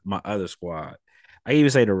Ravens, my other squad. I can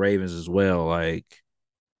even say the Ravens as well. Like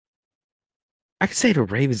I can say the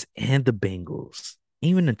Ravens and the Bengals,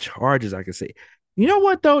 even the Chargers. I can say, you know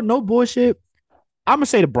what though? No bullshit. I'm gonna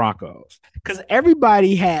say the Broncos because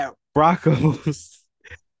everybody had Broncos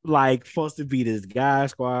like supposed to be this guy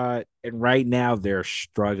squad, and right now they're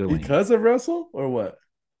struggling. Because of Russell or what?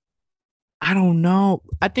 I don't know.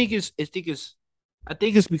 I think it's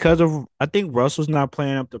because of I think Russell's not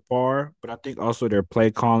playing up to par, but I think also their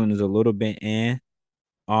play calling is a little bit in.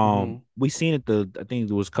 Mm-hmm. We seen it I think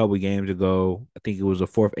it was a couple of games ago. I think it was the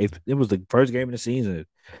fourth, eighth. It was the first game of the season.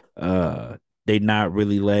 Uh, they not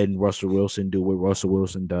really letting Russell Wilson do what Russell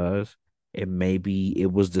Wilson does. And maybe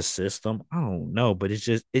it was the system. I don't know, but it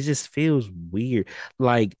just feels weird.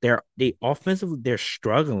 Like they offensively they're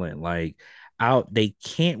struggling. Like out they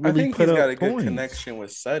can't I really think put he's got up a good points, connection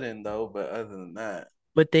with Sutton though, but other than that,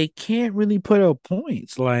 but they can't really put up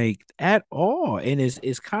points like at all. And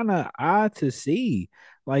it's kind of odd to see.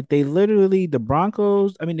 Like they literally the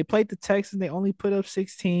Broncos, I mean, they played the Texans, they only put up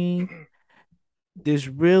 16. There's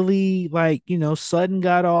really like, Sutton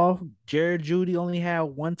got off. Jared Judy only had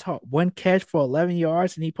one catch for 11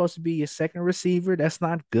 yards, and he's supposed to be your second receiver. That's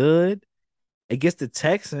not good. Against the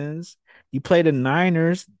Texans, you play the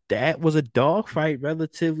Niners. That was a dogfight,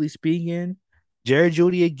 relatively speaking. Jared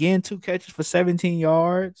Judy again, two catches for 17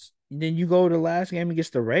 yards. And then you go to the last game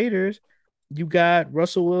against the Raiders. You got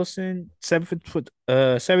Russell Wilson, 17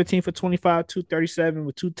 for 25, 237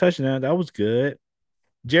 with two touchdowns. That was good.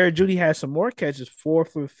 Jared Judy had some more catches, four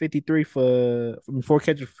catches for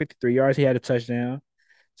 53 yards. He had a touchdown.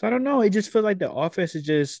 So I don't know. It just feels like the offense is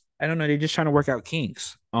just, I don't know, they're just trying to work out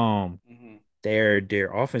kinks. mm-hmm.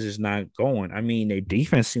 Their offense is not going. I mean, their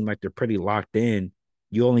defense seemed like they're pretty locked in.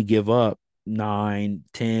 You only give up 9,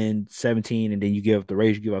 10, 17, and then you give up the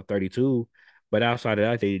Rays, you give up 32. But outside of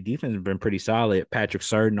that, the defense has been pretty solid. Patrick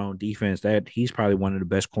Surtain on defense, that he's probably one of the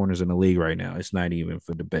best corners in the league right now. It's not even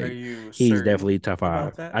for Are debate. you He's definitely certain top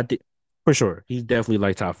about five. that? I think for sure. He's definitely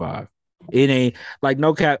like top five. It ain't like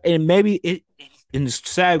no cap. And maybe and it's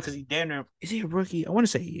sad because he damn near is he a rookie? I want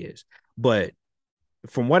to say he is. But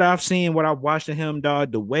from what I've seen, what I've watched of him,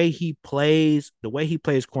 dog, the way he plays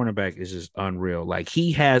cornerback is just unreal. Like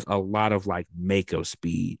he has a lot of like makeup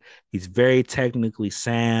speed. He's very technically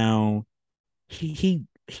sound. He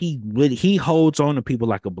holds on to people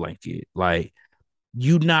like a blanket. Like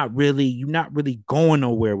you're not really going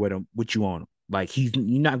nowhere with him with you on him. Like you're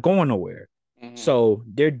not going nowhere. Mm-hmm. So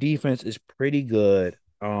their defense is pretty good.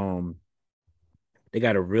 They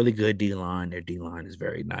got a really good D line. Their D line is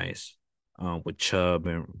very nice. With Chubb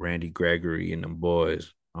and Randy Gregory and them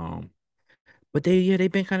boys. But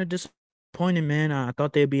they've been kind of disappointing, man. I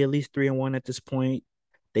thought they'd be at least 3-1 at this point.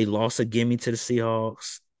 They lost a gimme to the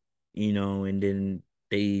Seahawks, and then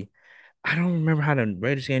they I don't remember how the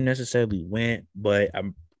Raiders game necessarily went, but I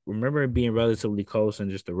remember it being relatively close and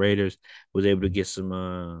just the Raiders was able to get some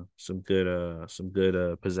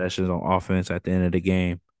good possessions on offense at the end of the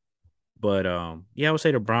game. But yeah, I would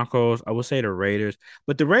say the Broncos. I would say the Raiders.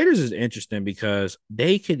 But the Raiders is interesting because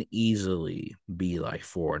they can easily be like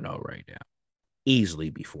 4-0 right now.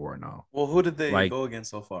 Easily be 4-0. Well, who did they Like go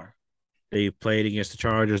against so far? they played against the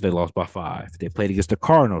Chargers, they lost by 5. They played against the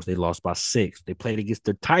Cardinals, they lost by 6. They played against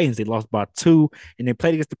the Titans, they lost by 2, and they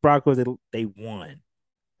played against the Broncos, they won.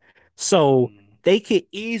 So Mm. they could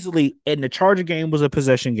easily, and the Charger game was a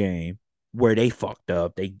possession game where they fucked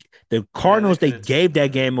up. The Yeah, they Cardinals could they have taken gave that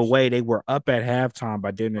that game eventually. away. They were up at halftime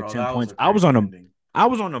by doing their Bro, 10 that was points. a crazy ending. I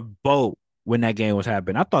was on a boat when that game was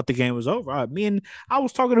happening. I thought the game was over. I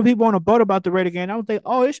was talking to people on a boat about the Raider game. I was like,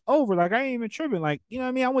 oh, it's over. Like I ain't even tripping. Like, you know what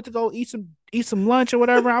I mean? I went to go eat some lunch or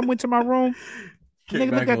whatever. I went to my room. Came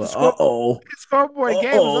Nigga back look and at the like, uh oh, scoreboard. The uh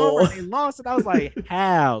game was over and oh. they lost. And I was like,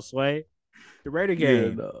 how, Sway? The Raider Yeah,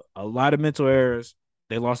 game, no. a lot of mental errors.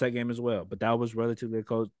 They lost that game as well, but that was relatively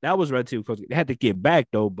close. That was relatively close. They had to get back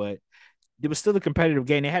though, but it was still a competitive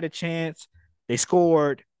game. They had a chance. They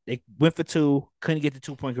scored. They went for two. Couldn't get the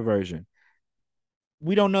 2 point conversion.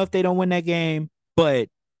 We don't know if they don't win that game, but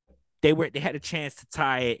they had a chance to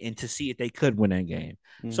tie it and to see if they could win that game.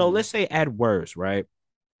 So Mm-hmm. let's say at worst, right?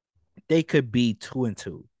 They could be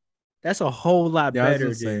 2-2. That's a whole lot Yeah, I was gonna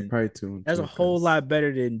better say than probably two and that's a two whole because lot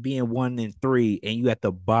better than being 1-3 and you at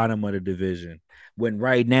the bottom of the division. When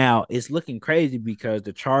right now it's looking crazy because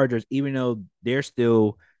the Chargers, even though they're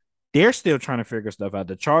still trying to figure stuff out.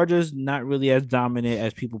 The Chargers not really as dominant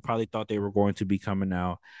as people probably thought they were going to be coming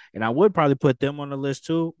out. And I would probably put them on the list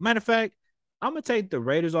too. Matter of fact, I'm gonna take the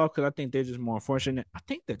Raiders off because I think they're just more unfortunate. I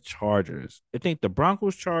think the Chargers. I think the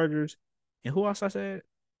Broncos, Chargers, and who else I said?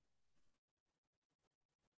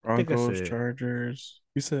 I think I Broncos, said. Chargers.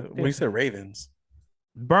 You said I think when I you said said Ravens.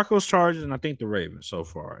 Broncos, Chargers, and I think the Ravens so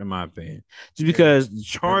far, in my opinion. Just Yeah. because the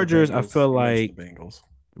And the Chargers, I Bengals. feel You like mentioned the Bengals.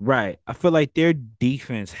 right. I feel like their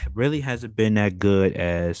defense really hasn't been that good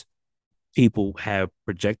as people have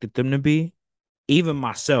projected them to be. Even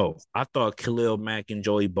myself, I thought Khalil Mack and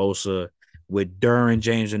Joey Bosa with Derwin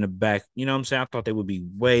James in the back, you know what I'm saying? I thought they would be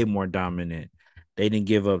way more dominant. They didn't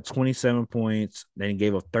give up 27 points. They didn't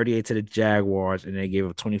give up 38 to the Jaguars, and they gave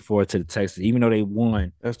up 24 to the Texans, even though they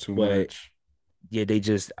won. That's too But much. yeah, they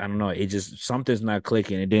just, I don't know. It just, something's not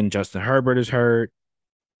clicking. And then Justin Herbert is hurt.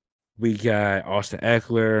 We got Austin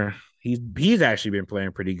Eckler. He's actually been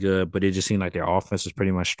playing pretty good, but it just seemed like their offense is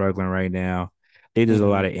pretty much struggling right now. There's a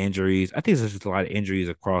lot Hmm. of injuries. I think there's just a lot of injuries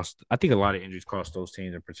across. I think a lot of injuries across those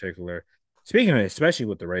teams in particular. Speaking of, especially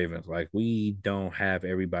with the Ravens, like we don't have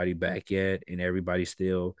everybody back yet, and everybody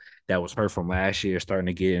still that was hurt from last year starting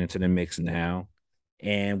to get into the mix now.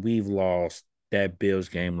 And we've lost that Bills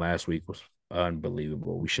game last week was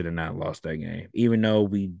unbelievable. We should have not lost that game, even though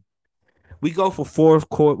we go for fourth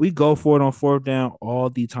court. We go for it on fourth down all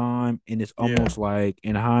the time, and it's Yeah. almost like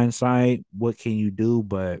in hindsight, what can you do?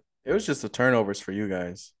 But It was just the turnovers for you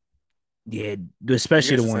guys. yeah, You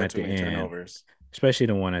especially guys the just one had at too the many end. turnovers. Especially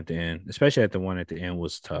the one at the end. Especially at the one at the end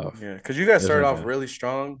was tough. Yeah, because you guys It was started like off a really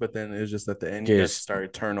strong, but then it was just at the end you guys just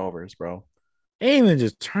started turnovers, bro. ain't even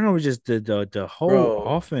just turnover, just the whole Bro,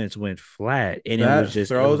 offense went flat, and that it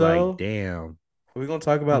throw was like, though, damn. are we gonna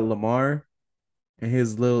talk Huh. about Lamar and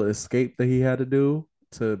his little escape that he had to do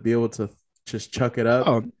to be able to just chuck it up?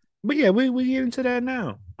 Oh, but yeah, we get into that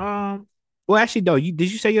now. Well, actually, though, you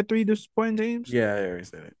did you say your three disappointing teams? Yeah, I already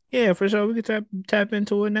said it. Yeah, for sure. We can tap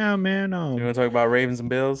into it now, man. You want to talk about Ravens and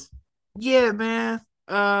Bills? Yeah, man.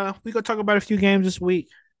 We gonna talk about a few games this week.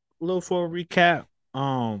 A little for a recap.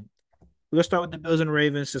 We're gonna start with the Bills and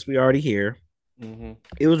Ravens since we already here. Mm-hmm.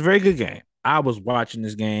 It was a very good game. I was watching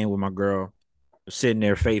this game with my girl, sitting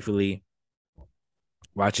there faithfully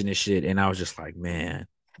watching this shit, and I was just like, man,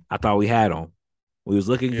 I thought we had them. We was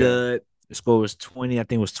looking Yeah. good. The score was 20, I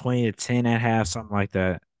think it was 20-10 at half, something like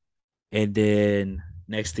that. And then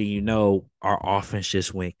next thing you know, our offense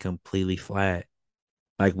just went completely flat.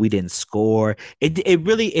 Like we didn't score. It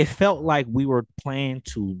really it felt like we were playing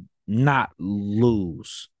to not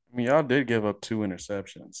lose. I mean, y'all did give up two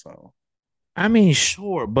interceptions, so I mean,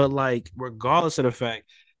 sure, but like regardless of the fact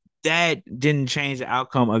that didn't change the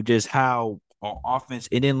outcome of just how our offense.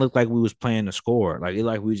 It didn't look like we was playing to score. Like it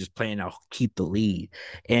like we were just playing to keep the lead.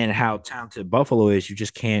 And how talented Buffalo is, you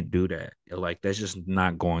just can't do that. Like that's just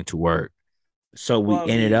not going to work. So we well,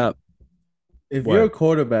 I ended mean, up if your what?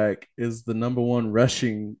 quarterback is the number one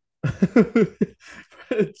rushing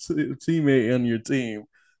teammate on your team,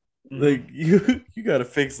 Mm-hmm. like you got to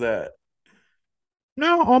fix that.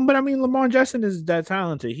 No, but I mean, Lamar Jackson is that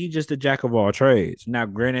talented. He's just a jack of all trades. Now,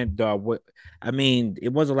 granted, what I mean, it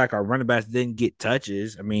wasn't like our running backs didn't get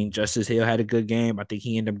touches. I mean, Justice Hill had a good game. I think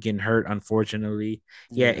he ended up getting hurt, unfortunately.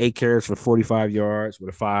 He had Yeah, 8 carries for 45 yards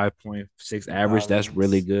with a 5.6 average. That's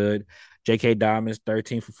really Dobbins. good. J.K. Dobbins,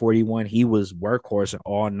 13 for 41. He was workhorse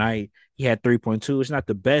all night. He had 3.2. It's not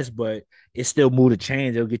the best, but it still moved a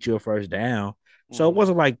chains. It'll get you a first down. So it Mm-hmm.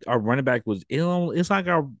 wasn't like our running back was ill. It's like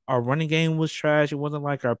our running game was trash. It wasn't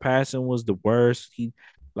like our passing was the worst. He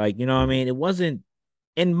like, you know what I mean? It wasn't,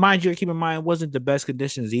 and mind you, keep in mind, it wasn't the best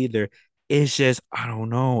conditions either. It's just, I don't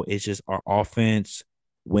know. It's just our offense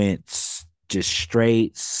went just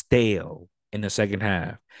straight stale in the second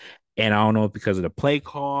half. And I don't know if because of the play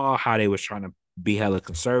call, how they was trying to be hella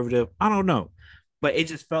conservative. I don't know. But it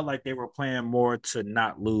just felt like they were playing more to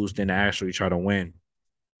not lose than to actually try to win.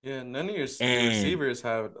 Yeah, none of your And receivers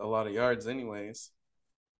had a lot of yards, anyways.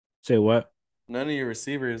 say what? None of your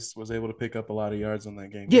receivers was able to pick up a lot of yards on that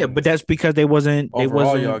game, Yeah, but anyways. that's because they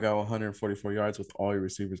Overall, y'all wasn't. got 144 yards with all your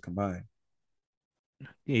receivers combined.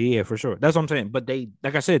 Yeah, for sure. That's what I'm saying. But they,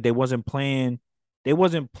 like I said, they wasn't playing. They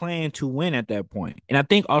wasn't playing to win at that point. And I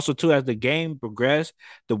think also too, as the game progressed,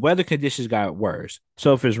 the weather conditions got worse.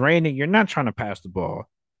 So if it's raining, you're not trying to pass the ball,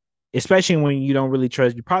 especially when you don't really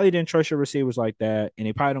trust. You probably didn't trust your receivers like that, and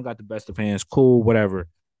they probably don't got the best of hands. Cool, whatever.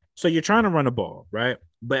 So you're trying to run the ball, right?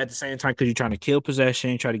 But at the same time, because you're trying to kill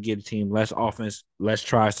possession, try to give the team less offense, less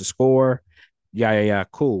tries to score. Yeah, yeah, yeah.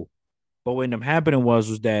 Cool. But what ended up happening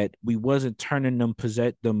was that we wasn't turning them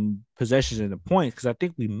possessions into points because I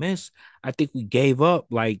think we missed. I think we gave up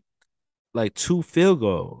like two field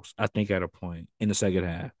goals. I think at a point in the second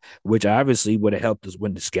half, which obviously would have helped us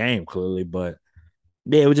win this game clearly. But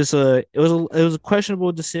Yeah, it was just a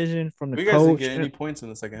questionable decision from the But you guys didn't coach. get any points in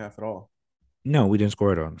the second half at all. No, we didn't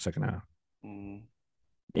score it on the second half. Mm,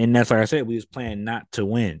 And that's like I said, we was playing not to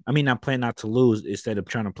win. I mean, not playing not to lose instead of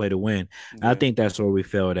trying to play to win. I yeah, think that's where we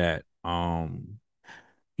failed at. And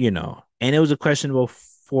it was a questionable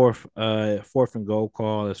fourth and goal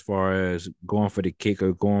call as far as going for the kick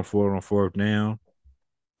or going for it on fourth down.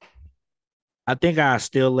 I think I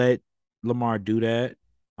still let Lamar do that.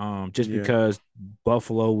 Just yeah, because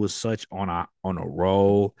Buffalo was such on a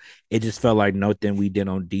roll, it just felt like nothing we did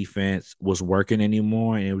on defense was working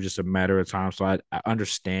anymore, and it was just a matter of time. So I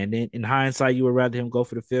understand it. In hindsight, you would rather him go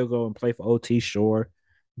for the field goal and play for OT, sure,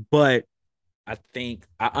 but I think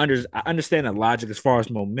I understand the logic as far as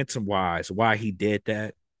momentum wise why he did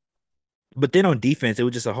that. But then on defense, it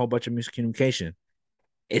was just a whole bunch of miscommunication,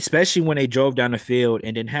 especially when they drove down the field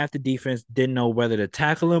and then half the defense didn't know whether to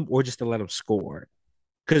tackle him or just to let him score.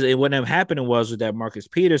 Because what ended up happening was that Marcus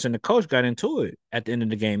Peters and the coach got into it at the end of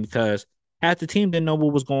the game because half the team didn't know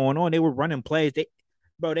what was going on. They were running plays.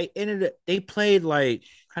 They played like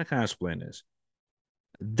how can I explain this?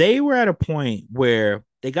 They were at a point where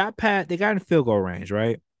they got in field goal range,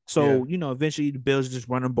 right? yeah. So, eventually the Bills just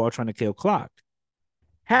running the ball trying to kill clock.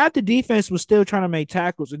 Half the defense was still trying to make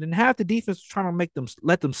tackles, and then half the defense was trying to make them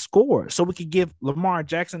let them score so we could give Lamar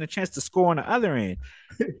Jackson a chance to score on the other end.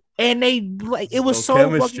 And they like it Just was no so fucking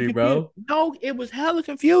chemistry, confusing. bro. No, it was hella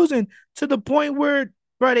confusing to the point where,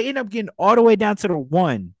 bro, they end up getting all the way down to the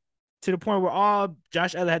one, to the point where all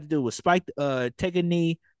Josh Allen had to do was take a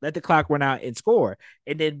knee, let the clock run out, and score.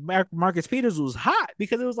 And then Marcus Peters was hot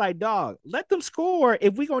because it was like, dog, let them score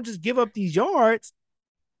if we gonna just give up these yards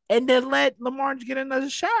and then let Lamar get another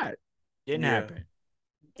shot. Didn't Yeah. happen.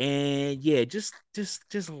 And yeah, just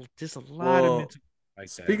a lot of Well, mental like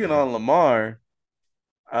that, speaking man. on Lamar,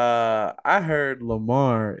 I heard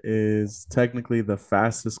Lamar is technically the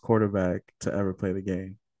fastest quarterback to ever play the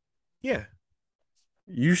game. Yeah,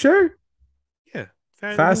 You sure? yeah.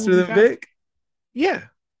 Who would Faster be than faster? Vic? Yeah,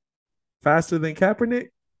 Faster than Kaepernick?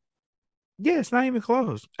 yeah. It's not even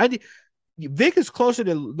close. Vic is closer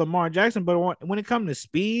to Lamar Jackson, but when it comes to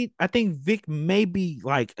speed, I think Vic may be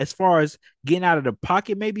like as far as getting out of the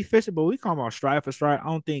pocket, maybe faster. But we call about stride for stride. I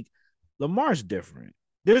don't think Lamar's different.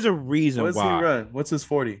 There's a What reason does he why. run? What's his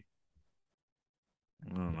 40? I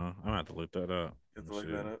don't know. I'm gonna have to look that up. You have Let to me look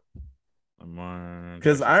see. that up. Lamar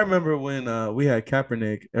Because Jackson I for remember when we had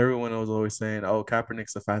Kaepernick, everyone was always saying, "Oh,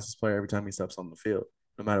 Kaepernick's the fastest player every time he steps on the field,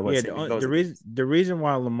 no matter what yeah. team he goes against." The reason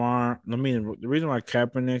why the reason why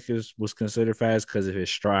Kaepernick was considered fast because of his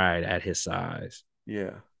stride at his size.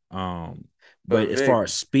 Yeah, Um, but but Vic,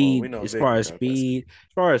 well, we know Vic is that pussy.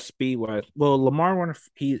 as far as speed wise, well, Lamar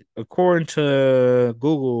he according to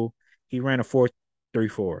Google, he ran a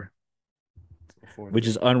 4.34, So four, which three,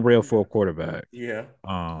 is four. unreal for Okay. a quarterback. Yeah.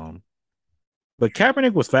 Um, but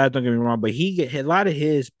Kaepernick was fast. Don't get me wrong, but a lot of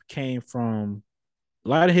his came from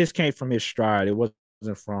his stride. It wasn't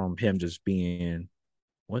from him just being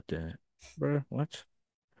what the bro what.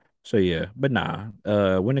 So yeah, but nah.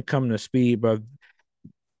 When it comes to speed, bro,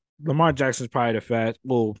 Lamar Jackson's probably the fast.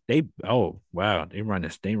 Well, wow, they run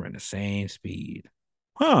the same speed.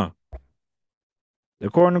 Huh.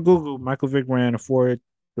 According to Google, Michael Vick ran a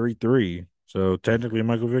 4.33. So technically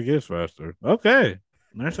Michael Vick is faster. Okay.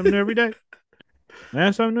 Learn something new every day.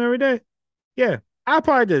 Learn something new every day. Yeah. I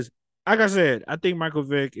probably just like I said, I think Michael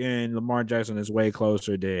Vick and Lamar Jackson is way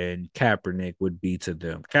closer than Kaepernick would be to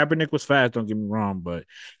them. Kaepernick was fast, don't get me wrong, but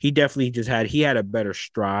he had a better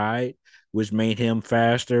stride, which made him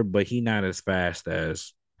faster, but he not as fast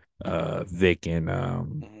as Vic and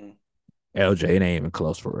Mhm. LJ. It ain't even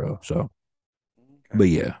close for real. So Okay. but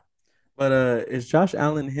yeah. But is Josh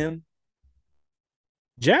Allen him?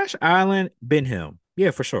 Josh Allen been him.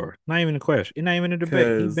 Yeah, for sure. Not even a question. Not even a debate.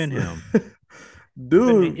 He Because been him. He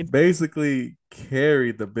been dude it, basically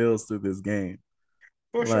carried the Bills through this game.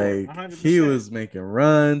 for sure. Like he 100%. was making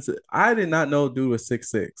runs. I did not know dude was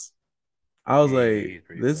 6'6". I was Yeah, like, he's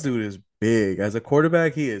pretty this fast. dude is big. As a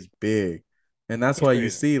quarterback, he is big. And that's He's why you crazy.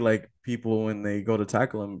 see like people when they go to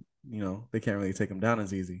tackle him, they can't really take him down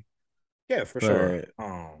as easy. Yeah, for sure. But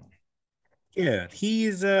Yeah,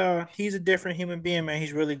 he's a different human being, man.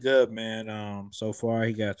 He's really good, man. So far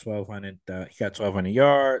he got 1,200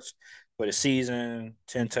 yards for the season,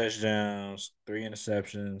 10 touchdowns, 3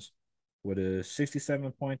 interceptions, with a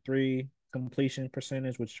 67.3 completion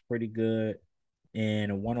percentage, which is pretty good,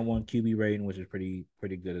 and a 101 QB rating, which is pretty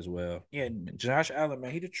good as well. Yeah, Josh Allen,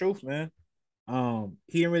 man, he the truth, man.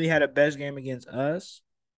 He didn't really have the best game against us,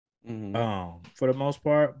 mhm. for the most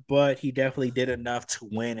part, but he definitely did enough to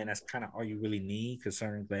win, and that's kind of all you really need because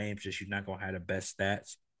certain games just you're not gonna have the best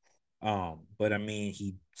stats. But I mean,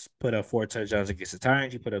 he put up 4 touchdowns against the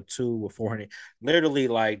Titans. He put up two with 400. Literally,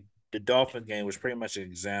 like the Dolphins game was pretty much an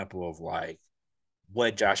example of like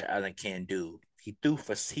what Josh Allen can do. He threw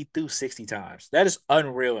 60 times. That is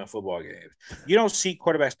unreal in football games. You don't see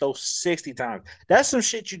quarterbacks throw 60 times. That's some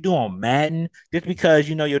shit you do on Madden just because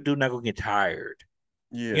you know your dude not gonna get tired.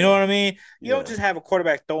 You know Yeah, what I mean? You don't yeah. just have a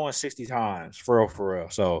quarterback throwing 60 times for real, for real.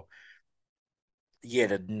 So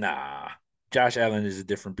yeah, nah. Josh Allen is a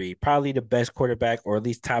different breed. Probably the best quarterback, or at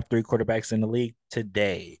least top three quarterbacks in the league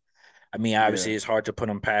today. I mean, Yeah. obviously, it's hard to put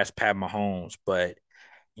him past Pat Mahomes, but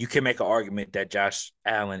you can make an argument that Josh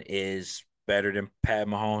Allen is better than Pat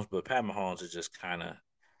Mahomes, but Pat Mahomes is just kind of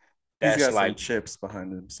He's that's got some like chips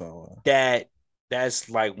behind him, so that that's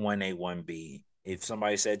like 1A, 1B. If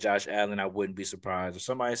somebody said Josh Allen, I wouldn't be surprised. If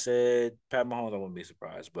somebody said Pat Mahomes, I wouldn't be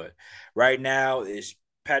surprised. But right now it's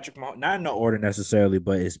Patrick Mahomes, not in the order necessarily,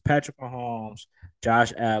 but it's Patrick Mahomes,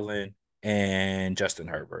 Josh Allen, and Justin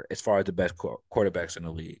Herbert as far as the best quarterbacks in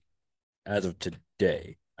the league as of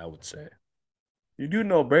today, I would say. you do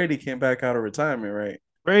know Brady came back out of retirement, right?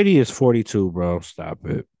 Brady is 42, bro. Stop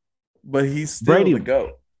it. But he's still Brady, the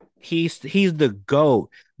GOAT. he's the GOAT.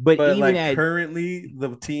 But But even like at currently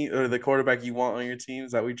the team or the quarterback you want on your team,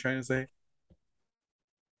 is that what you're trying to say?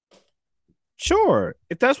 sure,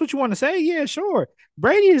 if that's what you want to say, yeah, sure.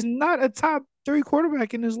 Brady is not a top three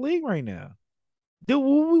quarterback in this league right now. Dude,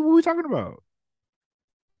 what are we talking about?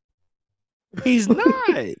 He's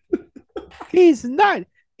not. He's not.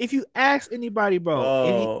 If you ask anybody, bro,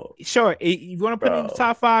 Oh, sure, you want to put him in the bro.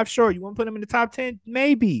 top five, sure. You want to put him in the top 10,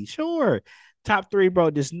 maybe, sure. Top three, bro,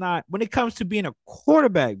 does not. When it comes to being a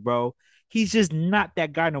quarterback, bro, he's just not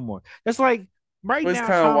that guy no more. That's like right But he's now,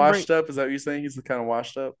 kind of Tom Brady. washed up. Is that what you're saying? He's kind of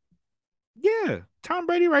washed up. Yeah, Tom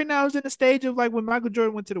Brady right now is in the stage of like when Michael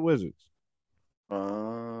Jordan went to the Wizards.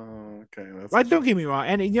 Oh, okay, that's Like, what don't you. get me wrong,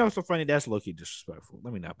 and you know what's so funny? That's low-key disrespectful.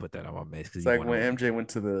 Let me not put that on my mess because It's you like want to when like. MJ went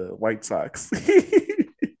to the White Sox.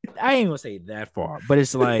 I ain't gonna say that far, but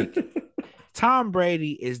it's like Tom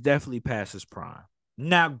Brady is definitely past his prime.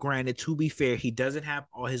 Now, granted, to be fair, he doesn't have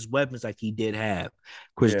all his weapons like he did have.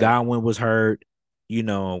 Chris Yeah. Godwin was hurt. You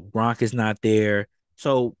know, Gronk is not there.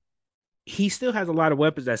 So he still has a lot of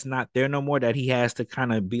weapons that's not there no more that he has to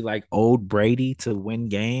kind of be like old Brady to win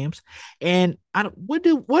games. And I don't,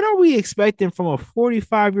 what are we expecting from a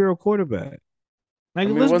 45-year-old quarterback? I Like,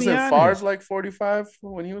 mean, let's be wasn't Favre honest. like 45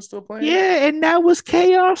 when he was still playing? Yeah, and that was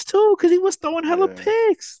chaos too, because he was throwing hella Yeah.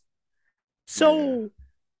 picks. Yeah. So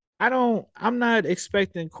I'm not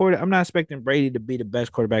expecting Brady to be the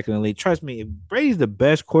best quarterback in the league. Trust me, if Brady's the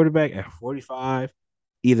best quarterback at 45,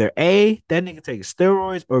 either A, that nigga takes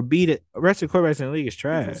steroids, or B, the rest of the quarterbacks in the league is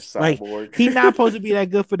He's a trash. Like, cyborg. he not supposed to be that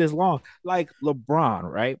good for this long. Like LeBron,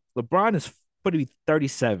 right? LeBron is supposed to be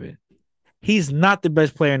 37. He's not the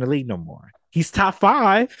best player in the league no more. He's top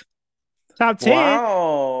five, top 10.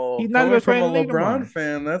 Wow. He's not the Coming best player from in a the league no LeBron more.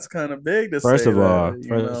 fan, that's kind of big to say that,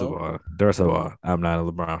 you know? First of all, I'm not a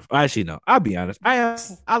LeBron. Actually, no. I'll be honest.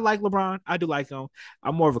 I like LeBron. I do like him.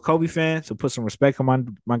 I'm more of a Kobe fan, so put some respect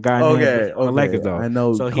on my guy name. But Okay, he's on the Lakers okay. though, I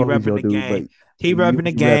know so he Kobe's repping your the dude, but gang. He you repping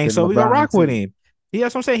the you gang, repping so we gonna LeBron rock with too. him. Yeah,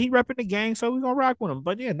 that's what I'm saying. He repping the gang, so we gonna rock with him.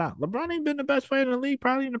 But yeah, nah, LeBron ain't been the best player in the league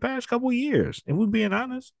probably in the past couple of years. If we're being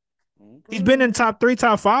honest. He's been in Okay. top three,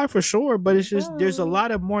 top five for sure, but it's just there's a Okay.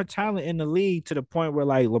 lot of more talent in the league to the point where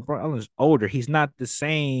like LeBron is older. He's not the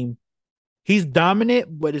same. He's dominant,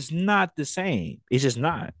 but it's not the same. It's just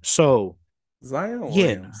not. So Zion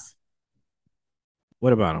yeah. Williams,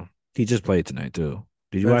 What about him? He just played tonight too.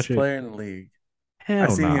 Did you watch best it? player in the league.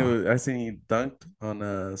 Hell no. I seen he dunked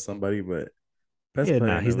on somebody, but best Yeah,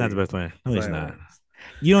 player nah. in the He's not the league. best player. No, he's Zion not. Williams.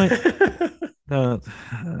 You don't. No,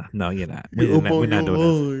 no, you're not. I'm We're on not your doing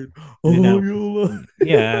that. line. I'm We're on not. your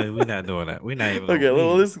Yeah, line. we're not doing that. We're not even gonna. Okay,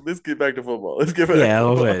 well, We. let's get back to football. Let's get back to Yeah, I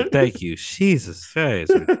was football. like, thank you. Jesus, that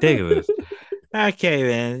is ridiculous. Okay,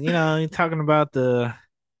 man. You know, you're talking about the.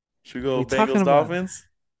 Should we go We talking Bengals about Dolphins?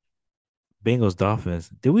 Bengals Dolphins.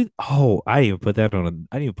 Did we? Oh, I didn't even put that on.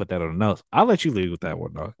 I didn't even put that on the notes. I'll let you leave with that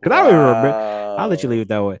one, though, because I don't even remember. I'll let you leave Wow. with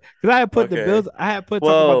that one because I had put the Okay. Bills. I had put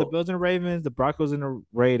talk about the Well, Bills and the Ravens, the Broncos and the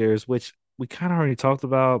Raiders, which we kind of already talked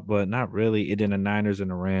about, but not really. And then the Niners and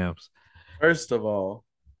the Rams. first of all,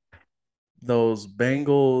 those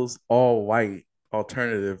Bengals all white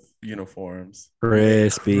alternative uniforms went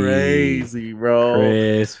Crispy, crazy, bro.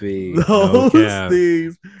 crispy, no Those cap,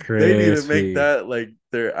 things, they need to make crispy, that like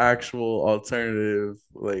their actual alternative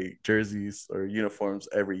like jerseys or uniforms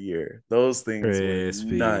every year. Those things were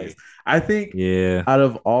nice. crispy. I think Yeah. out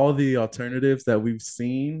of all the alternatives that we've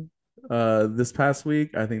seen this past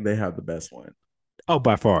week, I think they have the best one. Oh,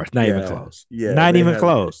 by far, it's not even Yeah, close. yeah, Not they even have it.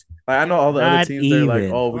 close. Like I know all the other Not teams, they're like, even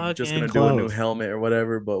 "Oh, we're just fucking gonna do a new close. helmet or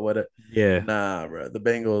whatever." But Yeah, nah, bro. The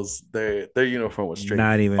Bengals, their uniform was straight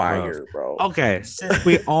not even close. fire, bro. Okay, since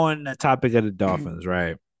we're on the topic of the Dolphins,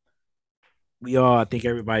 right? I think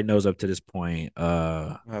everybody knows up to this point,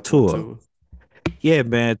 What happened with Tua. Tua? Yeah,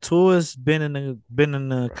 man, Tua's been in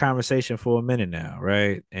the conversation for a minute now,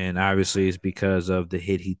 right? And obviously it's because of the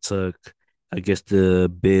hit he took against the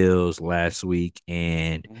Bills last week,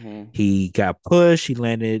 and Hmm. he got pushed. He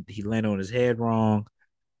landed on his head wrong.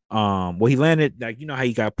 Well, he landed like how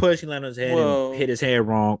he got pushed. He landed on his head and hit Well, his head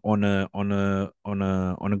wrong on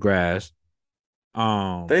the grass.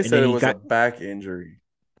 they And said then it he was a got back injury.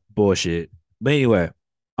 bullshit. But anyway,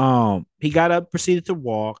 he got up, proceeded to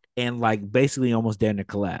walk, and like basically almost damn near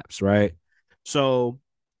collapse, right? So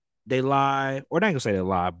they lie, or not gonna say they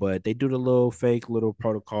lie, but they do the little fake little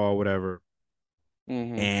protocol, whatever,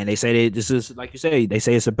 Hmm. and they say this is like you say, they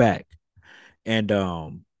say it's a back. And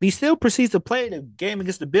he still proceeds to play the game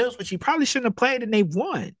against the Bills, which he probably shouldn't have played, and they've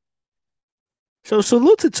won. So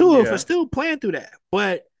salute to Tua for Yeah. still playing through that.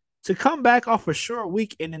 But to come back off a short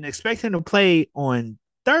week and then expect him to play on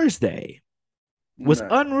Thursday was Nah.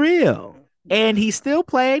 unreal. And he Nah. still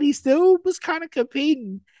played. He still was kind of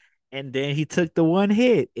competing. And then he took the one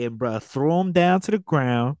hit and threw him down to the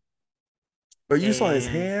ground. But you saw his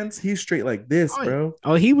And hands. He's straight like this, oh, bro.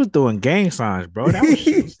 oh, he was doing gang signs, bro. That was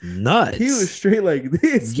shit he was was nuts. straight like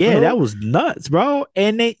this, Yeah, bro. that was nuts, bro.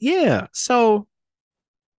 And yeah. So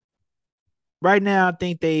right now, I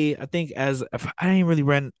think as if I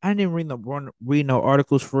didn't read no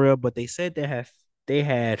articles for real, but they said they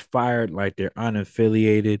had fired like their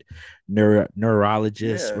unaffiliated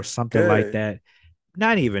neurologist or Yeah, something like good. that.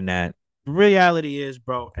 Not even that. The reality is,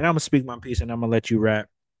 bro, and I'm gonna speak my piece and I'm gonna let you rap.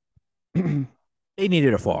 They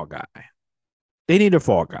needed a fall guy. They needed a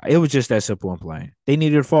fall guy. It was just that simple and plain. They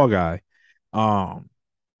needed a fall guy. Um,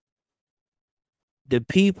 the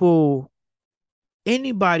people,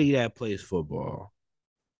 anybody that plays football,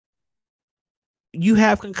 you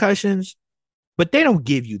have concussions, but they don't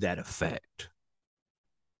give you that effect.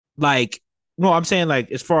 Like, no, I'm saying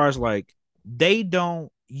like as far as like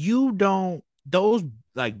you don't those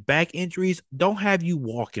like back injuries don't have you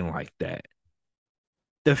walking like that.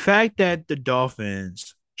 The fact that the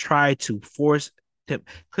Dolphins try to force them,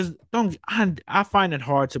 because don't I find it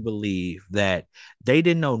hard to believe that they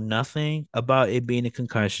didn't know nothing about it being a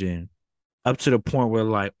concussion up to the point where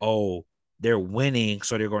like, oh, they're winning,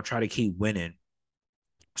 so they're gonna try to keep winning.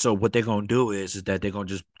 So what they're gonna do is that they're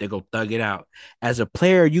gonna thug it out. As a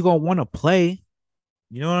player, you're gonna want to play.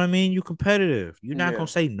 You know what I mean? You're competitive. You're not Yeah. gonna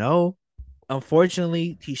say no.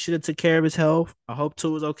 Unfortunately, he should have took care of his health. I hope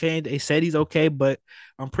Tua is okay. They said he's okay, but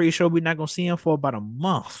I'm pretty sure we're not gonna see him for about a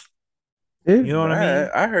month. If You know what I mean?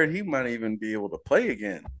 I heard he might even be able to play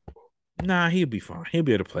again. Nah, he'll be fine. He'll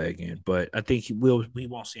be able to play again, but I think we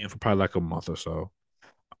won't see him for probably like a month or so.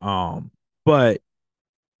 Um, but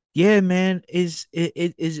yeah, man, it's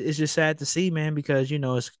just sad to see, man, because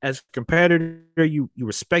as a competitor, you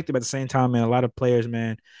respect them at the same time, man. A lot of players,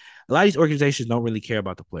 man, a lot of these organizations don't really care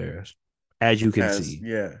about the players, as you can As see.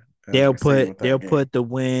 yeah, as They'll we're seeing put with they'll that game. put the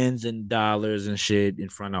wins and dollars and shit in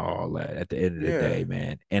front of all that at the end of the Yeah, day,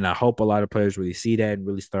 man. And I hope a lot of players really see that and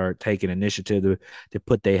really start taking initiative to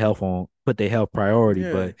put their health priority.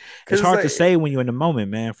 yeah. But it's Cause it's hard to like say when you're in the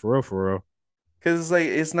moment, man. For real, for real. Because it's like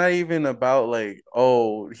it's not even about like,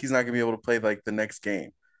 oh, he's not gonna be able to play like the next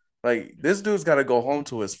game. Like this dude's got to go home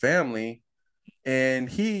to his family, and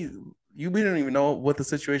we don't even know what the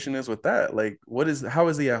situation is with that. Like, how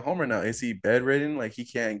is he at home right now? Is he bedridden? Like he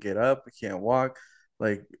can't get up, he can't walk.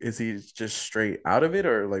 Like, is he just straight out of it,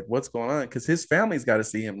 or like what's going on? Because his family's got to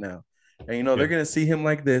see him now, and they're Yeah. gonna see him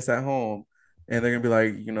like this at home, and they're gonna be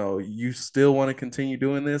like, you still want to continue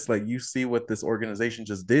doing this? Like, you see what this organization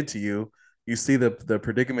just did to you. You see the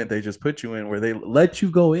predicament they just put you in, where they let you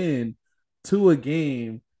go in to a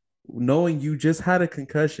game knowing you just had a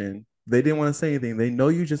concussion. They didn't want to say anything. They know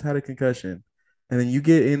you just had a concussion. And then you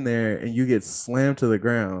get in there and you get slammed to the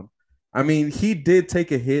ground. I mean, he did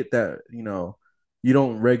take a hit that, you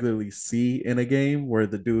don't regularly see in a game where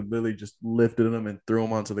the dude literally just lifted him and threw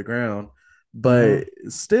him onto the ground. Mm-hmm.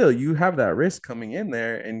 But still, you have that risk coming in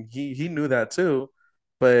there, and he knew that too.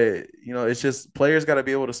 But it's just players got to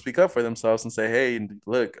be able to speak up for themselves and say, "Hey,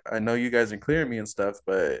 look, I know you guys are clearing me and stuff,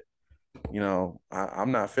 but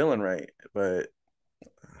I'm not feeling right." But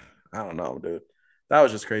I don't know, dude. That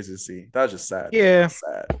was just crazy to see. That was just sad. Yeah, That's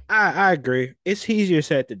sad. I agree. It's easier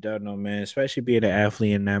said than done, though, man. Especially being an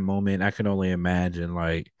athlete in that moment. I can only imagine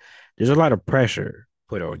like there's a lot of pressure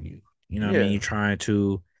put on you. You know what I mean? Yeah. You're trying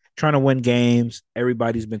to trying to win games.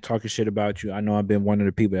 Everybody's been talking shit about you. I know I've been one of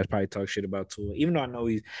the people that's probably talked shit about Tua, even though I know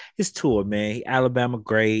he's Tua, man. Alabama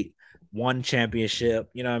great, won championship,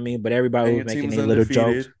 you know what I mean? But everybody And was your team making is their little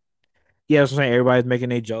jokes. undefeated. Yeah, that's what I'm saying. Everybody's making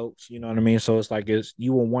their jokes, you know what I mean? So it's like it's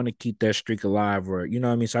you will want to keep that streak alive, or you know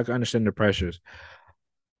what I mean? So I can understand the pressures.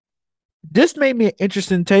 This made me an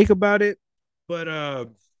interesting take about it, but I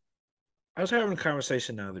was having a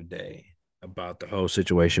conversation the other day about the whole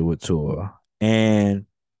situation with Tua, and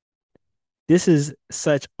this is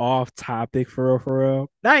such off topic for real, for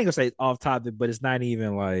real. I ain't gonna say it's off topic, but it's not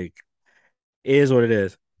even like it is what it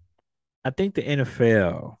is. I think the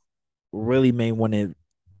NFL really may want to.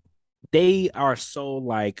 They are so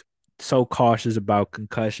like so cautious about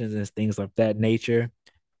concussions and things of that nature.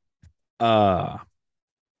 Uh,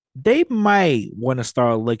 they might want to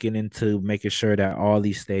start looking into making sure that all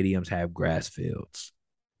these stadiums have grass fields.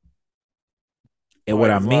 And what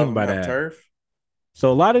Why? I Because a lot of mean them by have that, turf.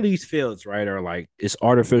 so a lot of these fields, right, are like it's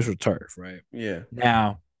artificial turf, right? Yeah.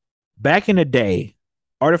 Now, back in the day,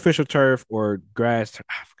 artificial turf or grass,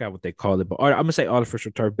 I forgot what they called it, but I'm gonna say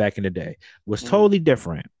artificial turf back in the day was Hmm. totally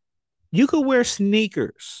different. You could wear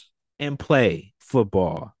sneakers and play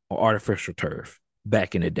football on artificial turf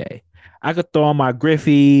back in the day. I could throw on my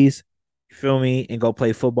Griffies, you feel me, and go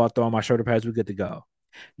play football, throw on my shoulder pads, we good to go.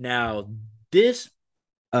 Now, this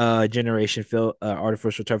generation field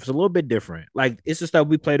artificial turf is a little bit different. Like it's the stuff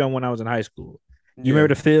we played on when I was in high school. You Yeah.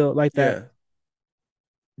 remember the field like that? Yeah.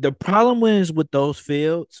 The problem is with those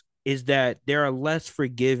fields is that they are less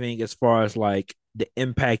forgiving as far as like the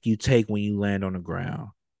impact you take when you land on the ground,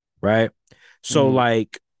 right? So Hmm.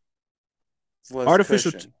 like It's less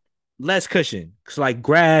artificial cushion. less cushion because like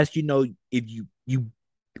grass, you know, if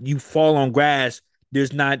you fall on grass,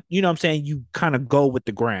 there's not, you know what I'm saying, you kind of go with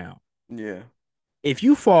the ground. Yeah. If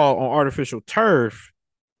you fall on artificial turf,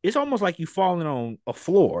 it's almost like you falling on a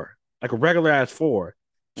floor, like a regular ass floor.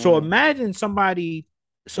 So Hmm. imagine somebody,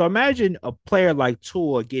 so imagine a player like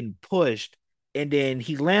Tua getting pushed and then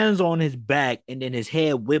he lands on his back and then his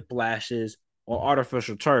head whiplashes on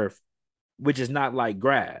artificial turf, which is not like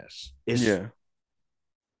grass. It's, Yeah.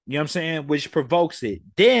 you know what I'm saying, which provokes it.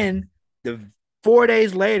 Then the 4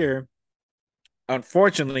 days later,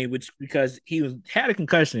 unfortunately, which because he was had a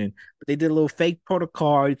concussion, but they did a little fake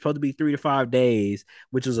protocol. He's supposed to be 3 to 5 days,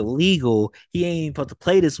 which was illegal. He ain't even supposed to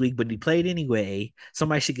play this week, but he played anyway.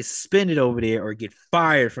 Somebody should get suspended over there or get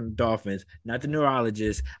fired from the Dolphins, not the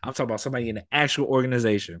neurologist. I'm talking about somebody in the actual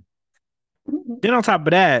organization. Then on top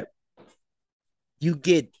of that, you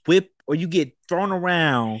get whipped or you get thrown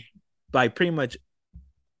around like pretty much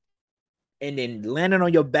and then landing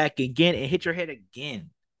on your back again and hit your head again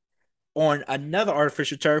on another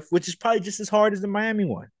artificial turf, which is probably just as hard as the Miami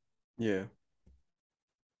one. Yeah.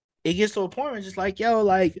 It gets to a point where it's just like, yo,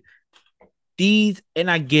 like these, and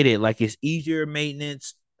I get it, like it's easier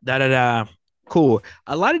maintenance, da da da. Cool.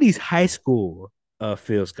 A lot of these high school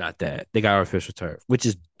fields got that. They got artificial turf, which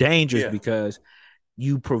is dangerous Yeah. because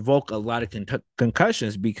you provoke a lot of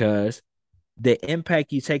concussions because the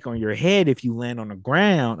impact you take on your head if you land on the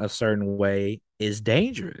ground a certain way is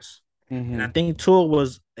dangerous. And I Hmm. think Tua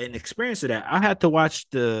was an experience of that. I had to watch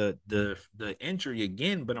the injury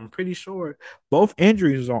again, but I'm pretty sure both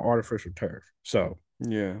injuries are on artificial turf. So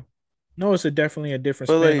Yeah. no, it's definitely a different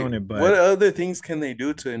But spin like, on it. what But other things can they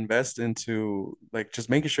do to invest into like just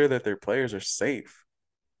making sure that their players are safe?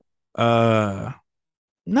 uh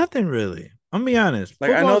nothing really. I'm be honest.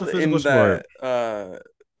 Like I Football know is a that physical in sport. that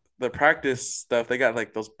the practice stuff, they got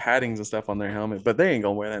like those paddings and stuff on their helmet, but they ain't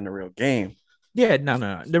gonna wear that in a real game. Yeah,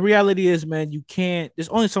 no. The reality is, man, you can't. There's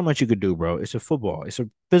only so much you could do, bro. It's a football. It's a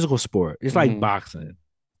physical sport. It's like Hmm. boxing.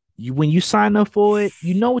 You when you sign up for it,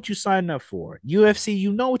 you know what you signing up for. UFC,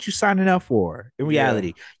 you know what you're signing up for. In Yeah.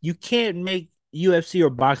 reality, you can't make UFC or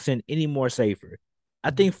boxing any more safer.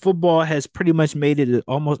 I think football has pretty much made it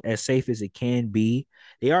almost as safe as it can be.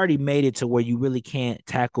 They already made it to where you really can't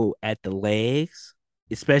tackle at the legs,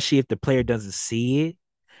 especially if the player doesn't see it.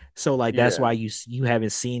 So like that's Yeah. why you haven't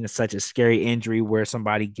seen such a scary injury where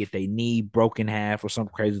somebody get their knee broken half or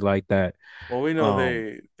something crazy like that. Well, we know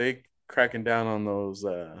Um, they cracking down on those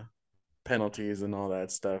penalties and all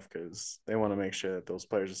that stuff because they want to make sure that those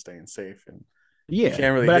players are staying safe. And you yeah,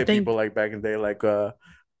 can't really but I hit people think like back in the day, like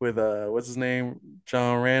with what's his name,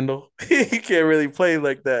 John Randall. He can't really play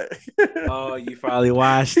like that. oh, you probably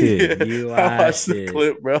watched it. Yeah, You I watched watched the it.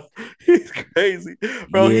 clip, bro. He's crazy,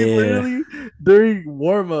 bro. He Yeah. literally during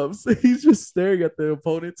warm-ups, he's just staring at the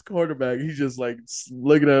opponent's quarterback. He's just like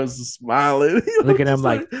looking at us, smiling. Look I'm at him just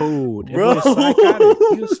like like, food. That bro. boy is psychotic.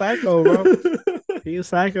 He was psycho, bro. He was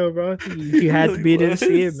psycho, bro. You He had to really be there to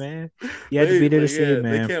see it, was. man. You had to They be there to like, see it, yeah,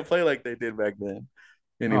 they man. can't play like they did back then.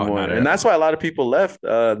 Oh, anymore. not And at that's all. why a lot of people left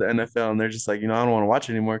the NFL and they're just like, I don't want to watch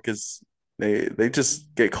anymore because they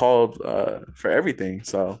just get called for everything.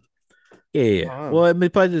 So Yeah, I yeah. don't know. Well, I mean,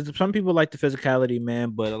 but some people like the physicality,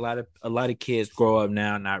 man. But a lot of kids grow up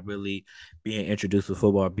now not really being introduced to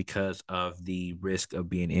football because of the risk of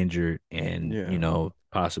being injured and Yeah.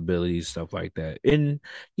 possibilities stuff like that. And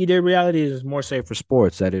the reality is more safe for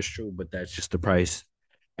sports. That is true, but that's just the price.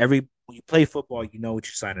 When you play football, you know what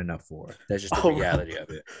you're signing up for. That's just the Oh, bro. reality of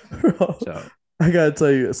it. Bro, So, I gotta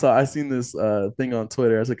tell you. So I seen this thing on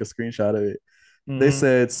Twitter. I took a screenshot of it. They mhm.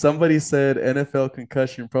 said somebody said NFL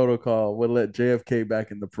concussion protocol would let JFK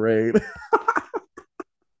back in the parade.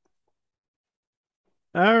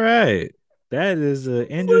 All right, that is an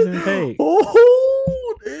interesting take.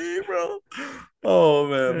 Oh, dang, bro. Oh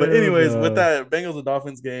man. But Hell anyways, with no. that Bengals and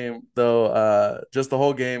Dolphins game, though, just the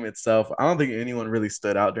whole game itself, I don't think anyone really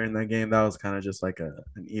stood out during that game. That was kind of just like an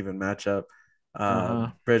even matchup. Uh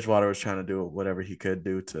huh. Bridgewater was trying to do whatever he could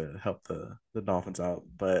do to help the Dolphins out.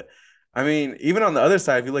 But I mean, even on the other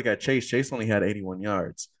side, if you look at Chase, Chase only had 81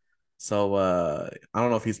 yards. So I don't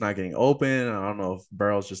know if he's not getting open. I don't know if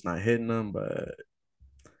Burrow's just not hitting them, but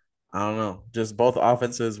I don't know. Just both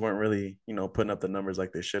offenses weren't really, putting up the numbers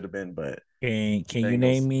like they should have been. But Can you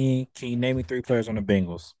name Bengals. me? Can you name me three players on the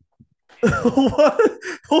Bengals? What?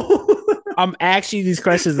 I'm asking you these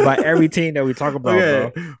questions about every team that we talk about, Okay,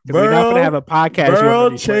 bro. Because we're not gonna have Burrow, a podcast. You don't know Burrow,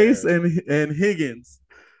 these Chase, players. and Higgins.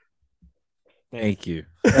 Thank you.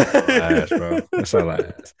 That's all I ask, bro. That's all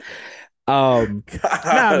I ask. Um,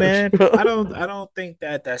 nah, Gosh, man. bro. I don't think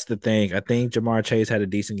that's the thing. I think Jamar Chase had a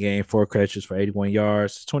decent game, 4 catches for 81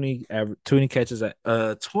 yards, 20 catches at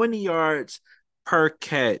 20 yards per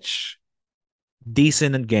catch.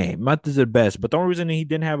 Decent in game. Not the best, but the only reason he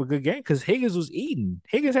didn't have a good game because Higgins was eating.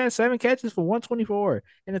 Higgins had 7 catches for 124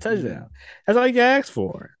 and a touchdown. Mhm. That's all you asked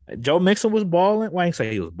for. Joe Mixon was balling. Well, I ain't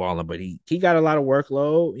say he was balling, but he got a lot of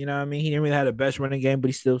workload. You know what I mean? He didn't really have the best running game, but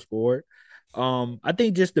he still scored. I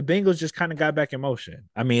think just the Bengals just kind of got back in motion.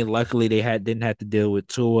 I mean, luckily they didn't have to deal with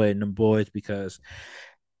Tua and them boys because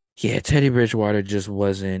Teddy Bridgewater just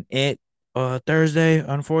wasn't it Thursday.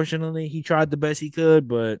 Unfortunately, he tried the best he could,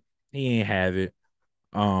 but he ain't have it.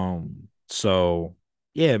 So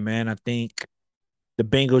yeah, man, I think the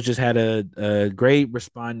Bengals just had a great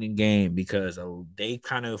responding game because they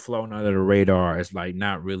kind of flown under the radar as like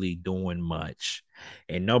not really doing much,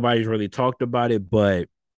 and nobody's really talked about it. But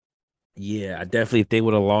yeah, I definitely if they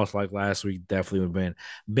would have lost like last week, definitely would have been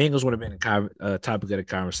Bengals would have been a topic of the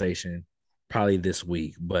conversation probably this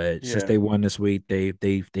week. But since Yeah, they won this week, they've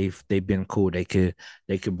been cool. They could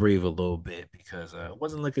breathe a little bit because it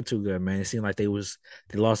wasn't looking too good, man. It seemed like they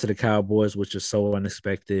lost to the Cowboys, which is so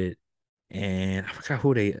unexpected. And I forgot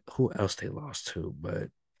who else they lost to, but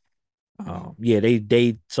yeah,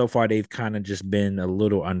 they so far they've kind of just been a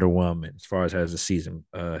little underwhelming as far as the season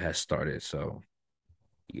has started. So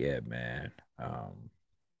yeah, man.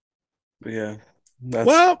 but yeah, that's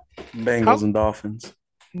Well, Bengals how and Dolphins.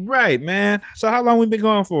 right, man. So how long we been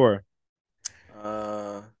going for?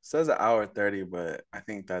 Says an hour 30, but I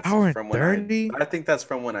think that's Hour and from when I 30? I think that's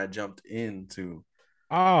from when I jumped into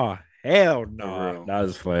Oh, hell the no. room. That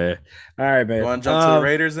was fun. All right, You man. want to jump to the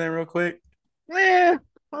Raiders then real quick? Yeah.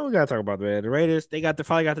 Well, we gotta talk about the Raiders. They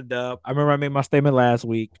finally got the dub. I remember I made my statement last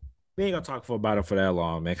week. We ain't gonna talk about it for that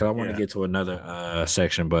long, man, because I want to Yeah. get to another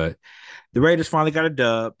section. But the Raiders finally got a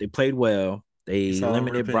dub. They played well. You They saw him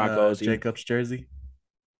eliminated ripping Broncos. Jacobs' jersey.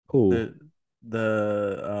 Who?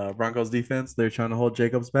 The Broncos defense. They're trying to hold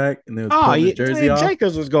Jacobs back, and they was Oh, pulling his yeah, jersey man, off.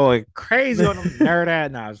 Jacobs was going crazy on them nerd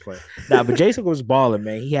ass. Nah, I was playing. Nah, but Jason was balling,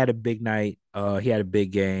 man. He had a big night. He had a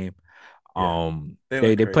big game. Yeah, they They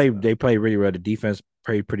went they crazy played though. they played really well. The defense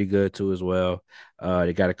played pretty good too as well.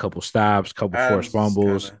 They got a couple stops, couple forced Adams was kind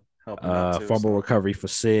fumbles, of helping out too. fumble So recovery for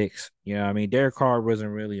 6. You know, what I mean, Derek Carr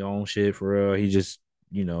wasn't really on shit for real. He just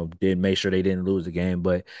did make sure they didn't lose the game,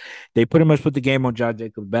 but they pretty much put the game on Josh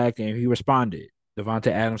Jacobs' back, and he responded. Devontae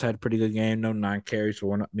Adams had a pretty good game, no 9 carries for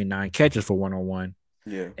one. I mean, 9 catches for 101,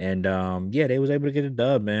 yeah, and yeah, they was able to get a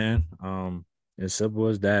dub, man. As simple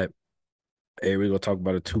as that. Hey, we gonna talk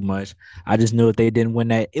about it too much. I just knew if they didn't win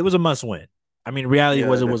that, it was a must win. I mean, reality yeah,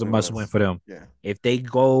 was it it was a definitely must win was. for them. Yeah, If they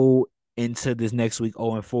go into this next week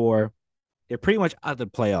 0-4, they're pretty much out of the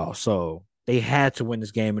playoffs. So they had to win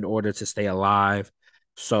this game in order to stay alive.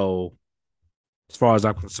 So as far as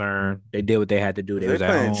I'm concerned, they did what they had to do. because They they're was at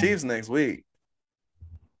playing home. Chiefs next week.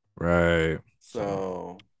 Right. So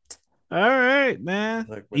So all right, man.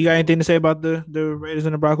 look, what You do got you? anything to say about the Raiders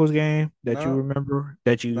and the Broncos game that you No, remember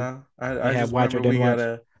that you no. I may have just watched or remember didn't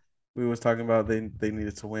watch? we was talking about they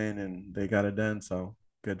needed to win and they got it done. So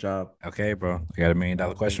good job, Okay, bro. I got $1 million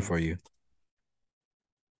question for Bengals. you.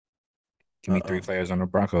 Give me three Uh-oh. players on the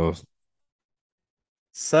Broncos.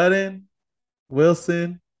 Sutton,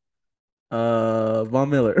 Wilson, Von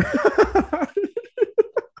Miller.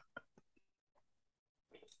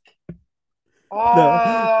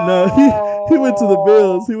 No, no, he went to the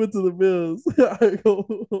Bills. Oh, He went to the Bills.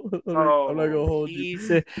 I'm not gonna oh, hold you. he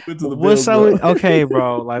said, He went to the "What's Bills, up bro. with okay,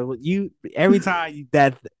 bro? Like you, every time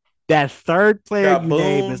that third player Got you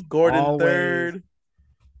name is Boone, Gordon always third.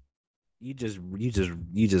 you just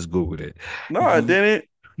googled it. No, I You didn't.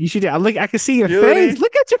 you should. I look. I can see your face. Judy.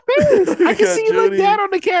 Look at your face. I We can got see you look down Judy. on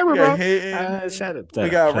the We camera, got bro. Hayden. Shut up. We Shut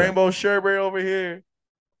up. got Shut up. Rainbow Sherbert over here.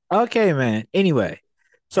 Okay, man. Anyway,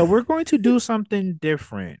 so we're going to do something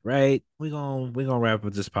different, right? We're gonna wrap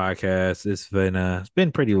up this podcast. It's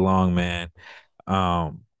been pretty long, man.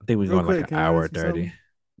 I think we're Real going like quick, an can I hour ask you 30. something?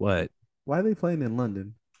 What? Why are they playing in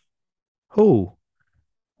London? Who?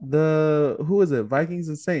 The who is it? Vikings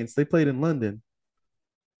and Saints. They played in London.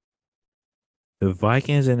 The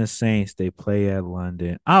Vikings and the Saints, they play at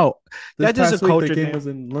London. Oh, This that's just a past week, their culture game thing. was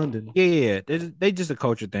in London. Yeah, yeah, yeah. They just a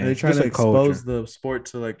culture Are they thing. trying Just to a expose culture. the sport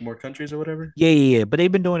to like more countries or whatever? Yeah, yeah, yeah. But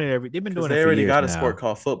they've been Because doing it they for already years got a sport now.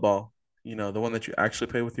 called football. You know, the one that you actually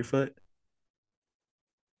play with your foot.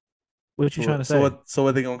 What you So trying to what? So say? what? So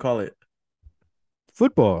what they gonna call it?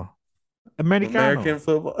 Football. American Americano.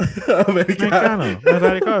 football. Americano. Americano. That's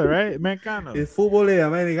how they call it, right? Americano. El fútbol es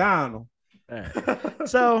americano. All right.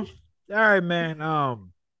 So, all right, man.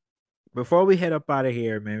 Before we head up out of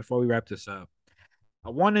here, man, before we wrap this up, I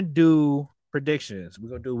want to do predictions. We're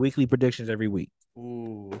gonna do weekly predictions every week.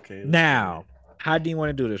 Ooh, okay, let's get it. Now, how do you want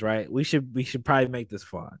to do this, right? We should probably make this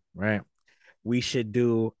fun, right? We should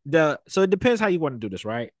do the so it depends how you want to do this,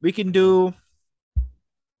 right? We can Uh-huh. do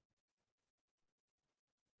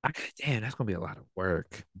damn, that's gonna be a lot of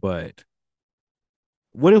work. But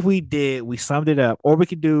what if we summed it up, or we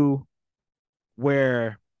could do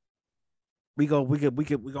where we're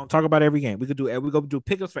gonna talk about every game. We go do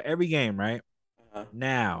pickups for every game, right? Uh-huh.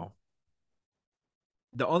 Now,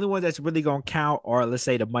 the only ones that's really gonna count are let's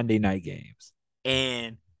say the Monday night games.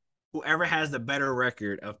 And whoever has the better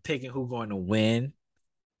record of picking who's going to win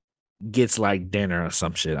gets like dinner or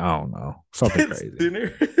some shit. I don't know. Something Kids crazy.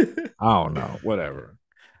 dinner. I don't know. Whatever.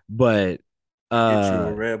 But Get you a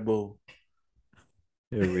uh Red Bull.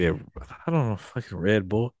 yeah, I don't know, fucking Red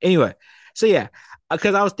Bull. Anyway, so yeah,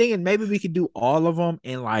 because I was thinking maybe we could do all of them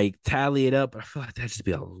and like tally it up, but I feel like that'd just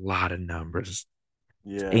be a lot of numbers.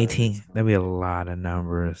 Yeah, that is 18, that'd be a lot of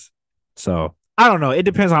numbers. So I don't know. It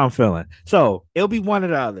depends how I'm feeling. So it'll be one or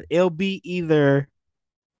the other. It'll be either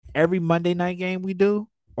every Monday night game we do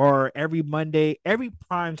or every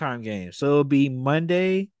primetime game. So it'll be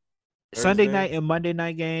Sunday Thursday. night and Monday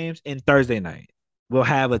night games and Thursday night. We'll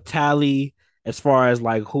have a tally as far as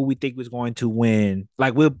like who we think was going to win.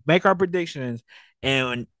 Like we'll make our predictions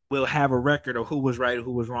and we'll have a record of who was right and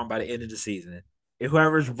who was wrong by the end of the season. If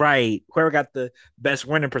whoever's right, whoever got the best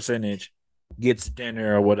winning percentage gets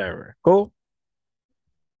dinner or whatever. Cool?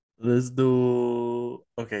 Let's do.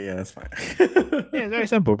 Okay, yeah, that's fine. Yeah, it's very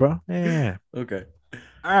simple, bro. Yeah. Okay.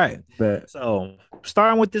 All right. Bet. So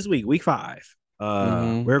starting with this week 5.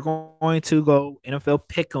 Mm-hmm. We're going to go NFL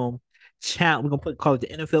Pick'em challenge. We're gonna call it the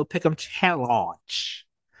NFL Pick'em Challenge.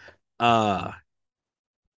 Uh,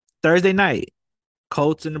 Thursday night,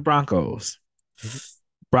 Colts and the Broncos.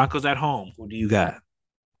 Broncos at home. Who do you got?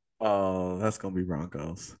 Oh, that's gonna be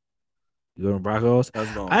Broncos. You going Broncos? That's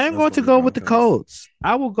I going. am That's going gonna to be go with the Broncos. Colts.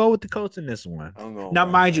 I will go with the Colts in this one. I'm going Now,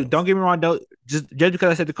 mind you, don't Broncos. get me wrong. Though, just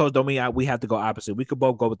because I said the Colts, don't mean we have to go opposite. We could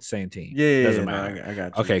both go with the same team. Yeah, yeah, yeah, Doesn't no, matter. I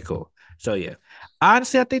got you. Okay, cool. So yeah,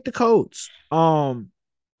 honestly, I think the Colts.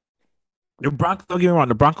 The Broncos. Don't get me wrong.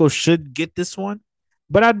 The Broncos should get this one,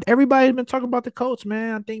 but everybody's been talking about the Colts,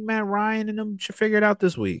 man. I think Matt Ryan and them should figure it out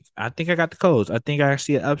this week. I think I got the Colts. I think I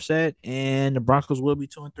see an upset, and the Broncos will be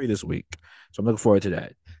 2-3 this week. So I'm looking forward to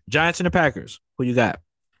that. Giants and the Packers. Who you got?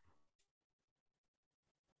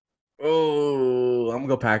 Oh, I'm gonna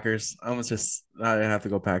go Packers. I have to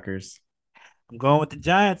go Packers. I'm going with the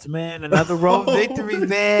Giants, man. Another road victory,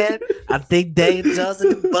 man. I think Dave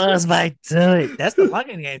Johnson and Buzz might do it. That's the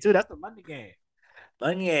London game, too. That's the London game.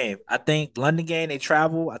 London game. I think London game, they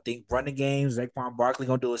travel. I think running games, Saquon Barkley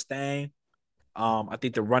gonna do his thing. I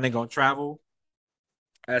think the running gonna travel.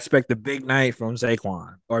 I expect a big night from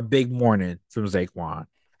Saquon or a big morning from Saquon.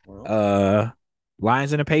 Well, Uh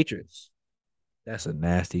Lions and the Patriots. That's a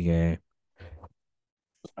nasty game.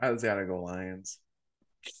 I just gotta go Lions.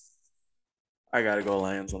 I gotta go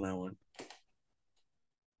Lions on that one.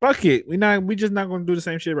 Fuck it. We just not gonna do the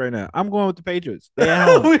same shit right now. I'm going with the Patriots. They at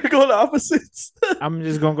home. We're going opposites. I'm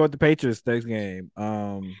just gonna go with the Patriots next game.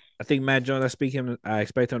 I think Matt Jones. I expect him to I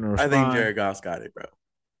think respond. Jared Goff's got it, bro.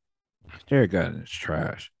 Jared Goff is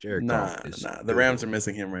trash. Jared Goff Nah, is nah. The Rams are doo-doo.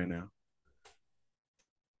 missing him right now.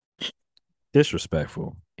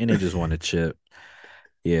 Disrespectful. And they just won a chip.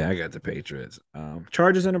 Yeah, I got the Patriots.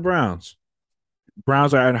 Chargers and the Browns.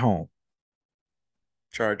 Browns are at home.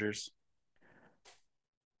 Chargers.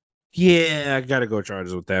 Yeah, I gotta go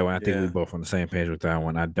Chargers with that one. I think we Yeah. both on the same page with that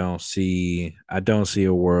one. I don't see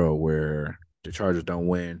a world where the Chargers don't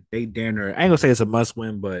win. They damn near, I ain't gonna say it's a must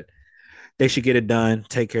win, but they should get it done.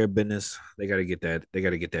 Take care of business. They gotta get that. They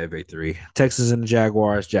gotta get that victory. Texas and the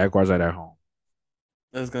Jaguars. Jaguars are at home.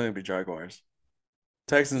 That's gonna be Jaguars.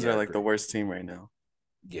 Texans are Yeah, like the worst team right now.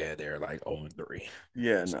 yeah, they're like 0-3.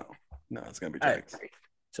 Yeah, So no. No, it's gonna be I Jags. agree.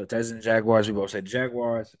 So Texans and Jaguars. We both said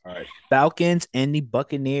Jaguars. All right. Falcons and the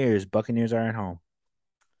Buccaneers. Buccaneers are at home.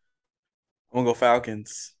 I'm gonna go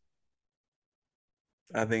Falcons.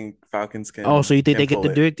 I think Falcons Oh, so you think can they get pull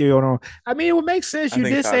the it. victory on? I mean, it would make sense. I You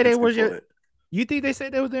think did say they Falcons can was pull your. it. You think they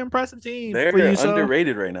said they was the impressive team for They're you? So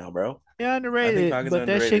underrated right now, bro. yeah, I think underrated, Falcons are but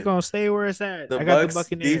that shit underrated. gonna stay where it's at. The I got the Bucks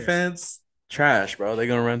Buccaneers. defense, trash, bro. They're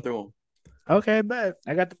gonna run through them. Okay, but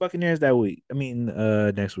I got the Buccaneers that week. I mean,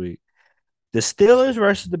 next week. The Steelers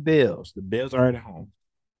versus the Bills. The Bills are at home.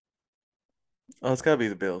 Oh, it's gotta be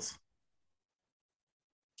the Bills.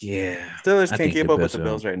 Yeah, Steelers I can't think the keep up with Bills the are.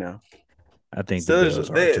 Bills right now. I think the Steelers, Bills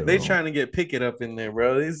are they too. trying to get Pickett up in there,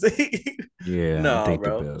 bro. Yeah, I No, think the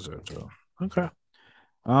bro. Bills are too. Okay.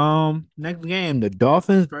 Next game, the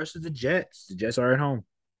Dolphins versus the Jets. The Jets are at home.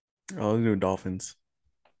 Oh, they're doing Dolphins.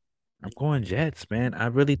 I'm going Jets, man. I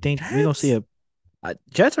really think we gonna see Jets? a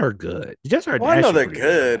Jets are good. The Jets are Well, I know actually they're pretty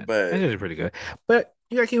good, good, man. but Jets are pretty good. But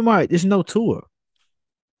you gotta keep in mind, there's no Tua.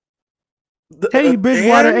 Teddy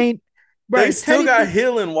Bridgewater and ain't they right. still got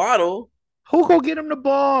Hill and Waddle. Who go get him the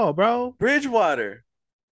ball, bro? Bridgewater.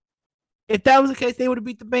 If that was the case, they would have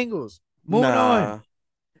beat the Bengals. Moving on.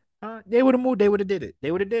 Nah. They would have moved. They would have did it.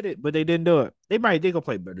 They would have did it, but they didn't do it. They gonna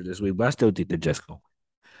play better this week, but I still think they're just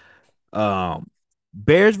going.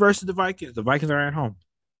 Bears versus the Vikings. The Vikings are at home.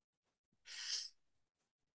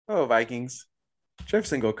 Oh, Vikings.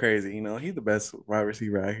 Jefferson go crazy. He's the best wide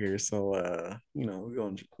receiver out here. So we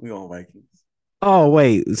going Vikings. Oh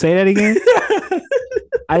wait, say that again.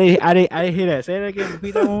 I didn't hear that. Say that again.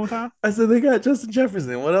 Repeat that one more time. I said they got Justin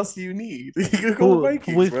Jefferson. What else do you need? You can go Who?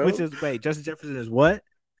 Vikings, Which bro. is wait? Justin Jefferson is what?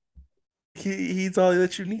 He's all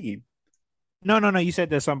that you need. No, no, no. You said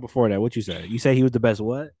there's something before that. What you said? You said he was the best.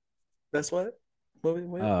 What? That's what. Oh,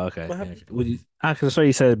 okay. What Yeah. happened? Would you? I could say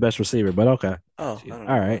you said best receiver, but okay. Oh, I don't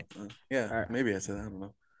All know. right. Yeah, All right. maybe I said that. I don't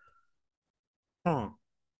know. Hmm.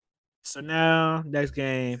 So now next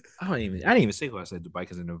game, I didn't even say who I said the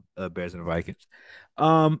Vikings and the Bears and the Vikings.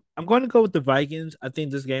 I'm going to go with the Vikings. I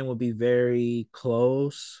think this game will be very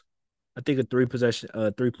close. I think a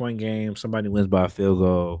 3-point game. Somebody wins by a field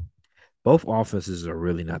goal. Both offenses are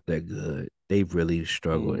really not that good. They've really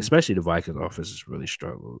struggled, Mm. especially the Vikings offense has really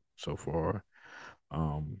struggled so far. They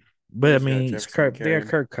But I just got mean, it's Jefferson to Kirk. carry They're him.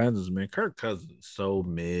 Kirk Cousins, man. Kirk Cousins is so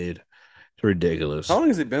mid. It's How ridiculous. long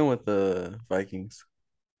has he been with the Vikings?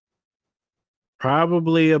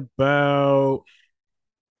 Probably about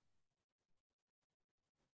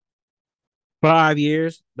 5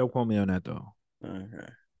 years. Don't quote me on that though. Okay.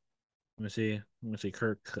 Let me see. Let me see.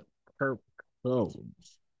 Kirk Cousins. Kirk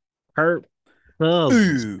Cousins.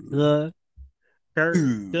 Ooh. Kirk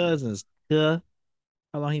Ooh. Cousins.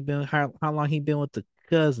 How long he been with the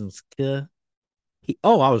Cousins? I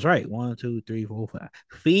was right. 1, 2, 3, 4, 5.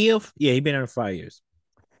 Fifth. Yeah, he been there 5 years.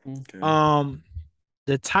 Okay. Um,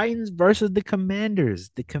 the Titans versus the Commanders.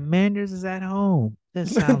 The Commanders is at home. That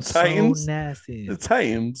sounds so Titans. nasty. The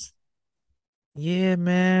Titans. Yeah,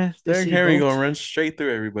 man. To Derrick see Henry both. gonna run straight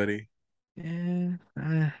through everybody.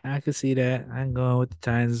 Yeah, I could see that. I'm going with the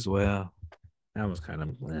Titans as well. That was kind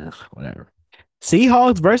of whatever.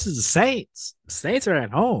 Seahawks versus the Saints. Saints are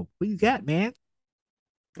at home. What you got, man?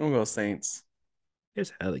 I'm gonna go Saints.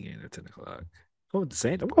 There's hell again at 10 o'clock. Go with the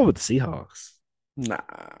Saints. I'm going with the Seahawks. Nah.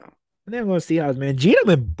 I think I'm going to Seahawks, man. Gino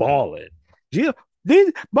been balling. Gino,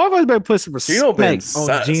 these motherfuckers better put some Gino been respect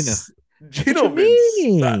on Gino. sus. What you Gino been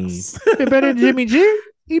mean? sus. He been better than Jimmy G?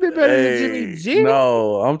 He been better than Jimmy Hey, G?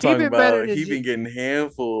 no, I'm He talking been better about than he been G. getting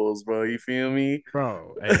handfuls, bro. You feel me?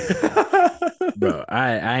 Bro, hey, man. Bro,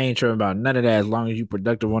 I ain't tripping about none of that as long as you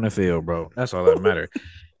productive on the field, bro. That's all that matters.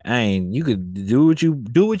 I ain't you could do what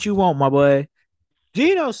you want, my boy.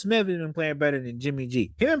 Geno Smith has been playing better than Jimmy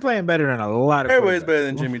G. He been playing better than a lot of Everybody's quarterbacks. better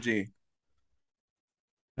than Jimmy G.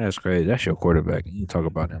 That's crazy. That's your quarterback. You talk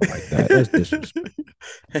about him like that. That's disrespectful.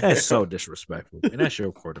 That's so disrespectful. And that's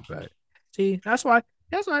your quarterback. See, that's why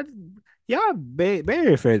y'all Bay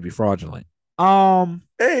Area fans be fraudulent. Um,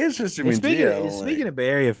 Hey, it's just and Jimmy G. I don't speaking like. of Bay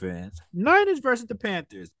Area fans, Niners versus the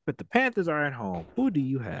Panthers, but the Panthers are at home. Who do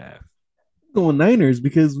you have? Going Niners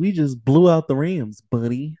because we just blew out the Rams,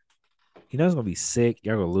 buddy. You know it's gonna be sick.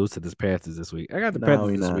 Y'all gonna lose to this Panthers this week. I got the No, Panthers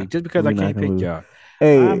we this not. week just because I We not can't gonna pick lose. y'all.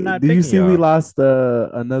 I'm Hey, not did you picking see we y'all. lost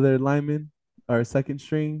another lineman, our second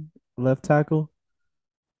string left tackle?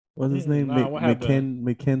 What's his name? Nah, what happened?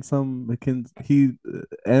 He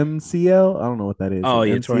MCL. I don't know what that is. Oh An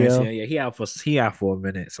yeah, Torian. MCL. Yeah, he out for a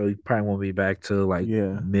minute, so he probably won't be back till like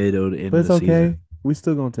Yeah, middle to end but of it's the season. okay. We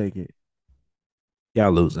still gonna take it.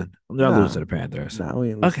 Y'all losing. Y'all lose to Nah, the Panthers. nah, we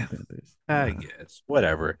ain't losing Okay, to Panthers. I Nah, guess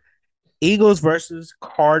whatever. Eagles versus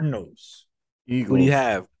Cardinals. Who do you Eagles.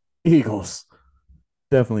 have? Eagles.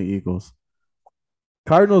 Definitely Eagles.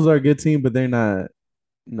 Cardinals are a good team, but they're not.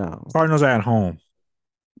 No, Cardinals are at home.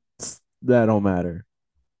 that don't matter.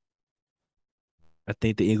 I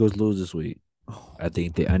think the Eagles lose this week. Oh I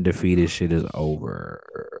think the undefeated shit is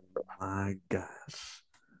over. my gosh.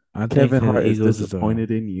 I think Kevin the Hart is Eagles is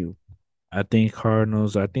disappointed in you. I think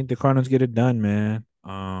Cardinals. I think the Cardinals get it done, man.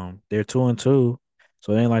 They're 2-2,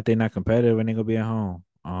 so it ain't like they're not competitive and they're gonna be at home.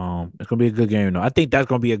 It's gonna be a good game though. I think that's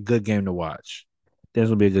gonna be a good game to watch. That's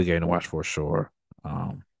gonna be a good game to watch for sure.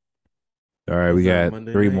 All right, Is we that got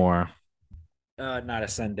Monday three night? more. Not a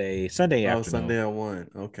Sunday Oh, afternoon. Sunday at 1.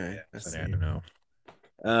 Yeah, Okay, I Sunday see. afternoon.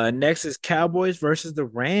 Next is Cowboys versus the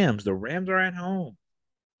Rams. The Rams are at home.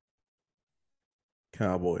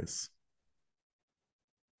 Cowboys.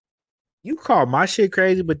 You call my shit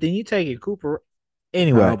crazy, but then you take it Cooper.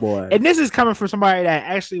 Anyway, and this Cowboys. is coming from somebody that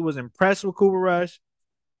actually was impressed with Cooper Rush.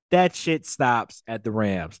 That shit stops at the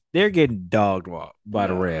Rams. They're getting dogged by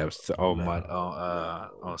the No, Rams no,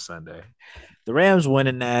 on no. Sunday. The Rams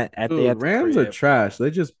winning that at Dude, the Rams are crib. trash.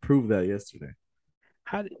 They just proved that yesterday.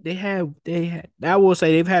 How did they had I will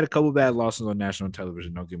say they've had a couple bad losses on national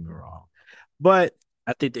television, don't get me wrong. But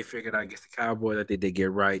I think they figured out against the Cowboys. I think they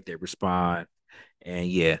get right, they respond, and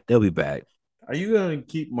yeah, they'll be back. Are you gonna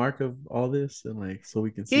keep mark of all this and like so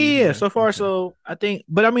we can Yeah, see yeah. like So far, okay. so I think,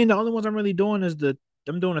 but I mean, the only ones I'm really doing is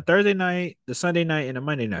I'm doing a Thursday night, the Sunday night, and a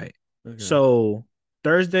Monday night. Okay. So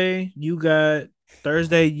Thursday,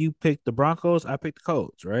 Thursday, you pick the Broncos, I pick the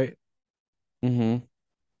Colts, right? Mm-hmm.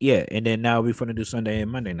 Yeah, and then now we're gonna do Sunday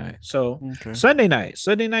and Monday night. So Okay. Sunday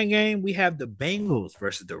night game, we have the Bengals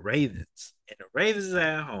versus the Ravens, and the Ravens is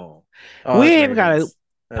at home. Oh, We that's ain't even gotta. Ravens.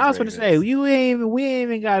 That's I was gonna say Ravens. we ain't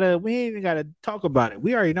even gotta talk about it.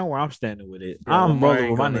 We already know where I'm standing with it. Yeah, I'm Lamar rolling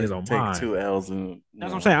ain't with my gonna niggas on take mine. two L's and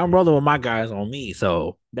That's what I'm saying. no. I'm rolling with my guys on me,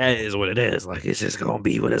 so that is what it is. Like it's just gonna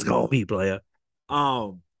be what it's gonna be, player.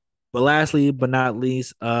 Um, but lastly, but not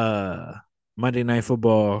least, Monday Night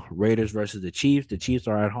Football, Raiders versus the Chiefs. The Chiefs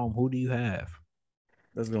are at home. Who do you have?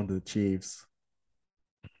 Let's go to the Chiefs.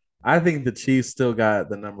 I think the Chiefs still got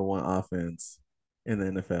the number one offense in the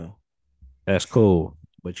NFL. That's cool.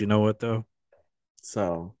 But you know what though?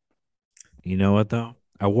 So You know what though?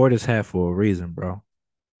 I wore this hat for a reason, bro.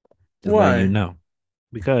 Just letting you why? know.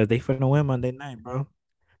 Because they finna win Monday night, bro.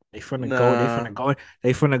 They finna go. They Nah, finna go.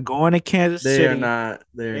 They finna go into Kansas they are City. not.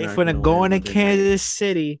 They are They not finna gonna go win into Monday night. Kansas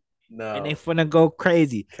City and they No, finna go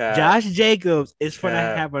crazy. Cap, Josh Jacobs is finna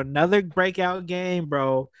Cap, have another breakout game,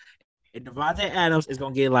 bro. And Devontae Adams is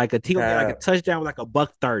gonna get like a Cap. touchdown with like a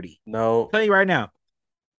buck 30. No, I'm telling you right now,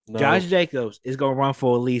 Josh no. Jacobs is gonna run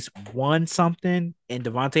for at least one something, and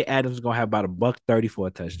Devontae Adams is gonna have about a buck 30 for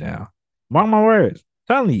a touchdown. Mark my words.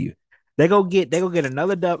 I'm telling you. They go get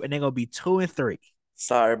another dub and they're gonna be 2-3.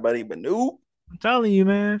 Sorry, buddy, but nope. I'm telling you,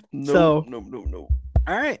 man. Nope. So Nope. Nope. Nope.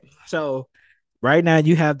 all right. So right now,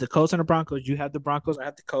 you have the Colts and the Broncos. You have the Broncos. I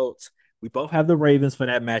have the Colts. We both have the Ravens for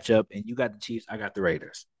that matchup, and you got the Chiefs. I got the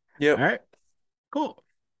Raiders. All Yep. right, cool,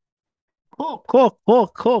 cool, cool, cool,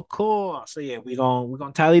 cool, cool. So yeah, we're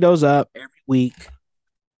gonna tally those up every week,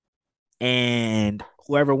 and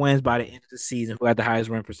whoever wins by the end of the season, who had the highest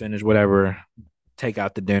win percentage, whatever, take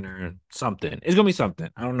out the dinner, something. It's gonna be something.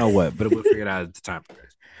 I don't know what, but we'll figure it out at the time.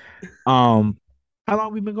 Um, how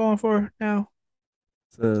long we been going for now?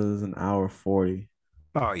 So it's an hour 40.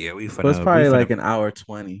 Oh yeah, we So it's finna we probably finna like an hour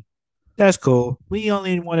 20. That's cool. We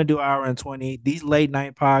only want to do hour and 20. These late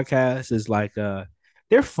night podcasts is like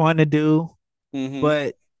they're fun to do, Mm-hmm.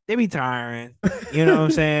 but they be tiring. You know what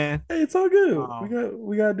I'm saying? Hey, it's all good. We Um, got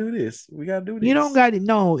we gotta do this. We gotta do you don't this. got to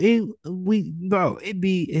know it. We bro, it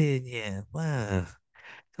be yeah.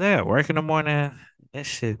 Yeah, work in the morning. It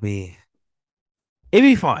should be. It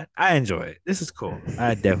be fun. I enjoy it. This is cool.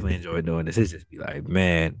 I definitely enjoy doing this. It's just be like,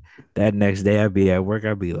 man, that next day I'd be at work.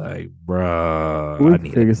 I'd be like, bruh, We I can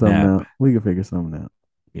need a figure something nap. out. We can figure something out.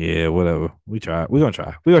 Yeah, whatever. We try. We're gonna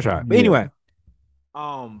try. We're gonna try. But Yeah. anyway,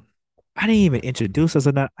 um, I didn't even introduce us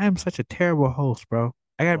enough. I am such a terrible host, bro.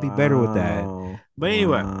 I gotta be better with that. Wow. But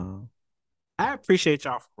anyway, Wow. I appreciate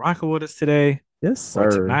y'all for rocking with us today Yes,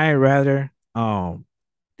 or sir. tonight, rather.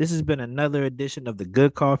 This has been another edition of the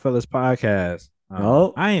Good Call Fellas podcast.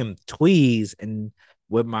 Yup. I am Tweez, and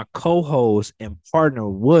with my co-host and partner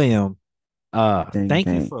William. Gang, Thank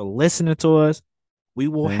you gang. for listening to us. We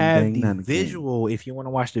will Bang, have bang, the not a gang. visual if you want to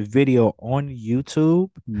watch the video on YouTube.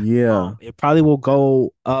 Yeah. It probably will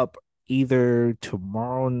go up either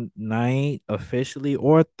tomorrow night officially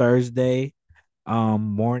or Thursday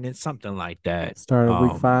morning, something like that. Start of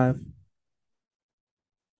week 5.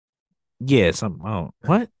 Yeah, something. Oh,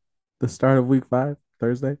 what? The start of week 5,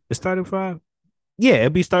 Thursday. It started 5. Yeah, it'll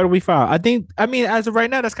be started week 5. I mean, as of right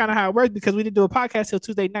now, that's kind of how it works because we didn't do a podcast till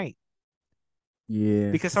Tuesday night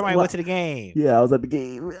Yeah. because somebody went to the game. Yeah, I was at the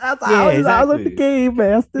game. Yeah, I was at the exactly. game,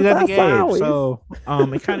 man. You got the That's game. always. So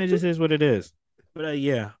it kind of just is what it is. But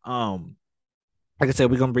yeah, like I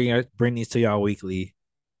said, we're gonna bring these to y'all weekly.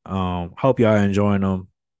 Hope y'all are enjoying them.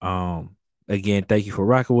 Again, thank you for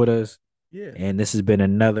rocking with us. Yeah. And this has been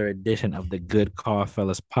another edition of the Good Call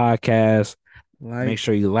Fellas podcast. Make Like,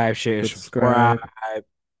 sure you like, share, and subscribe. subscribe.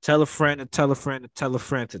 Tell a friend to tell a friend to tell a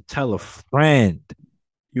friend to tell a friend.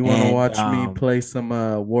 You want to And watch me play some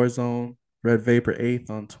Warzone Red Vapor 8th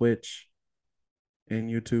on Twitch and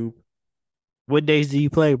YouTube? what days do you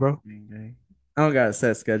play, bro? Gang, gang. I don't got a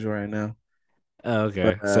set schedule right now, but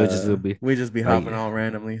Okay, so just it'll be we just be like hopping on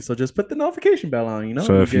randomly. So just put the notification bell on,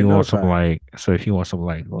 so you if get you want notified. if you want some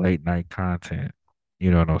like late night content, you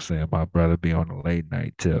know what I'm saying? My brother be on the late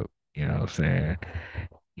night tip, you know what I'm saying?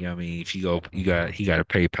 You know what I mean? If you go he got a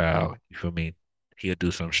PayPal, you feel me? He'll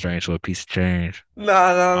do something strange for a piece of change.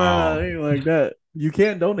 Nah, Um it ain't like that. You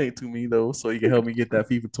can donate to me though, so you can help me get that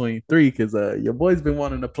FIFA 23 because your boy's been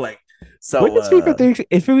wanting to play. when So does FIFA 3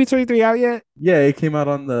 is FIFA 23 out yet? yeah, it came out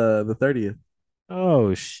on the 30th.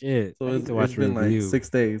 Oh shit. So I need to it's watch a been like review. 6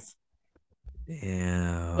 days. So if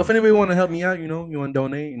Damn. anybody want to help me out, you want to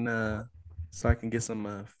donate and so I can get some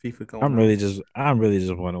FIFA going on. I'm really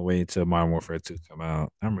just want to wait until Modern Warfare 2 come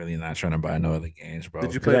out. I'm really not trying to buy no other games, Did bro. you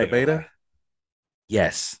Cause play I the ain't gonna lie. beta?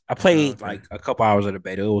 Yes, I Oh, played okay. like a couple hours of the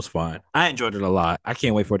beta. It was fun. I enjoyed it a lot. I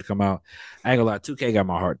can't wait for it to come out. I ain't gonna lie. 2K got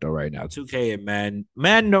my heart though right now. 2K and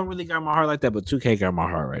Madden don't really got my heart like that, but 2K got my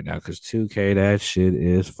heart right now because 2K that shit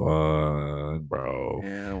is fun, bro.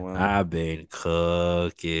 Yeah, well. I've been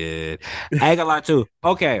cooking. I ain't gonna lie too.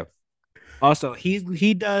 Okay, also,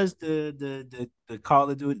 he does the Call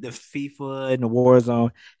of Duty, the FIFA, and the Warzone.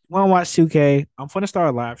 You want to watch 2K? I'm gonna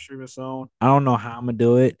start live streaming soon. I don't know how I'm gonna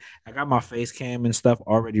do it. I got my face cam and stuff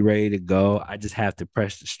already ready to go. I just have to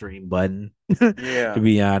press the stream button, to Yeah.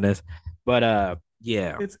 be honest. But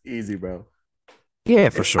yeah, It's easy, bro. yeah,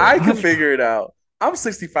 for If sure. I can figure it out, I'm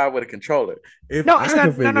 65 with a controller. If No, it's I can not. No,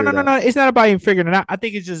 no, figure no, it no, out, no. It's not about even figuring it out. I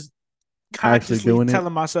think it's just actually consciously doing it.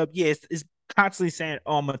 telling myself, yeah, it's constantly saying,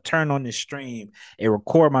 oh, I'm gonna turn on this stream and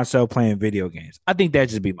record myself playing video games. I think that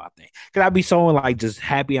just be my thing. Cause I'd be so like just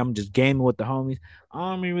happy I'm just gaming with the homies. I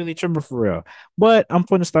don't be really tripping for real. But I'm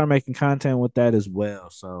gonna start making content with that as well.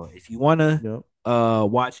 So if you wanna Yep.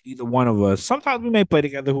 watch either one of us, sometimes we may play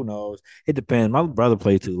together, who knows? It depends. My brother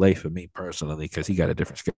played too late for me personally, because he got a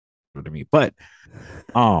different schedule to me. But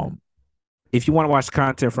um if you want to watch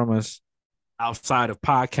content from us, outside of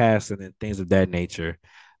podcasting and things of that nature,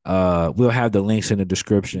 we'll have the links in the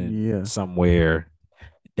description Yeah. somewhere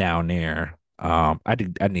down there. I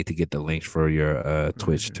need to get the links for your Right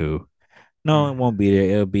Twitch here. too. No, Right it won't here. be there.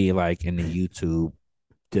 It'll be like in the YouTube,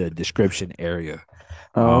 the description area.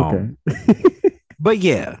 Oh, okay. Um, but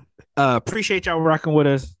yeah, appreciate y'all rocking with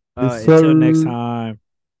us. Yes, Until next sir. time,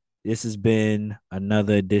 this has been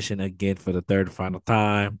another edition again for the third and final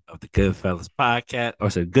time of the Goodfellas podcast, or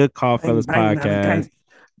so Good Call Bang, Fellas bang, nana podcast. gang.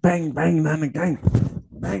 Bang, bang, nana gang.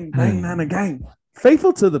 Bang, bang, nana gang.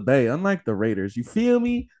 Faithful to the Bay, unlike the Raiders. You feel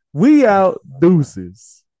me? We out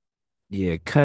deuces. Yeah, cut.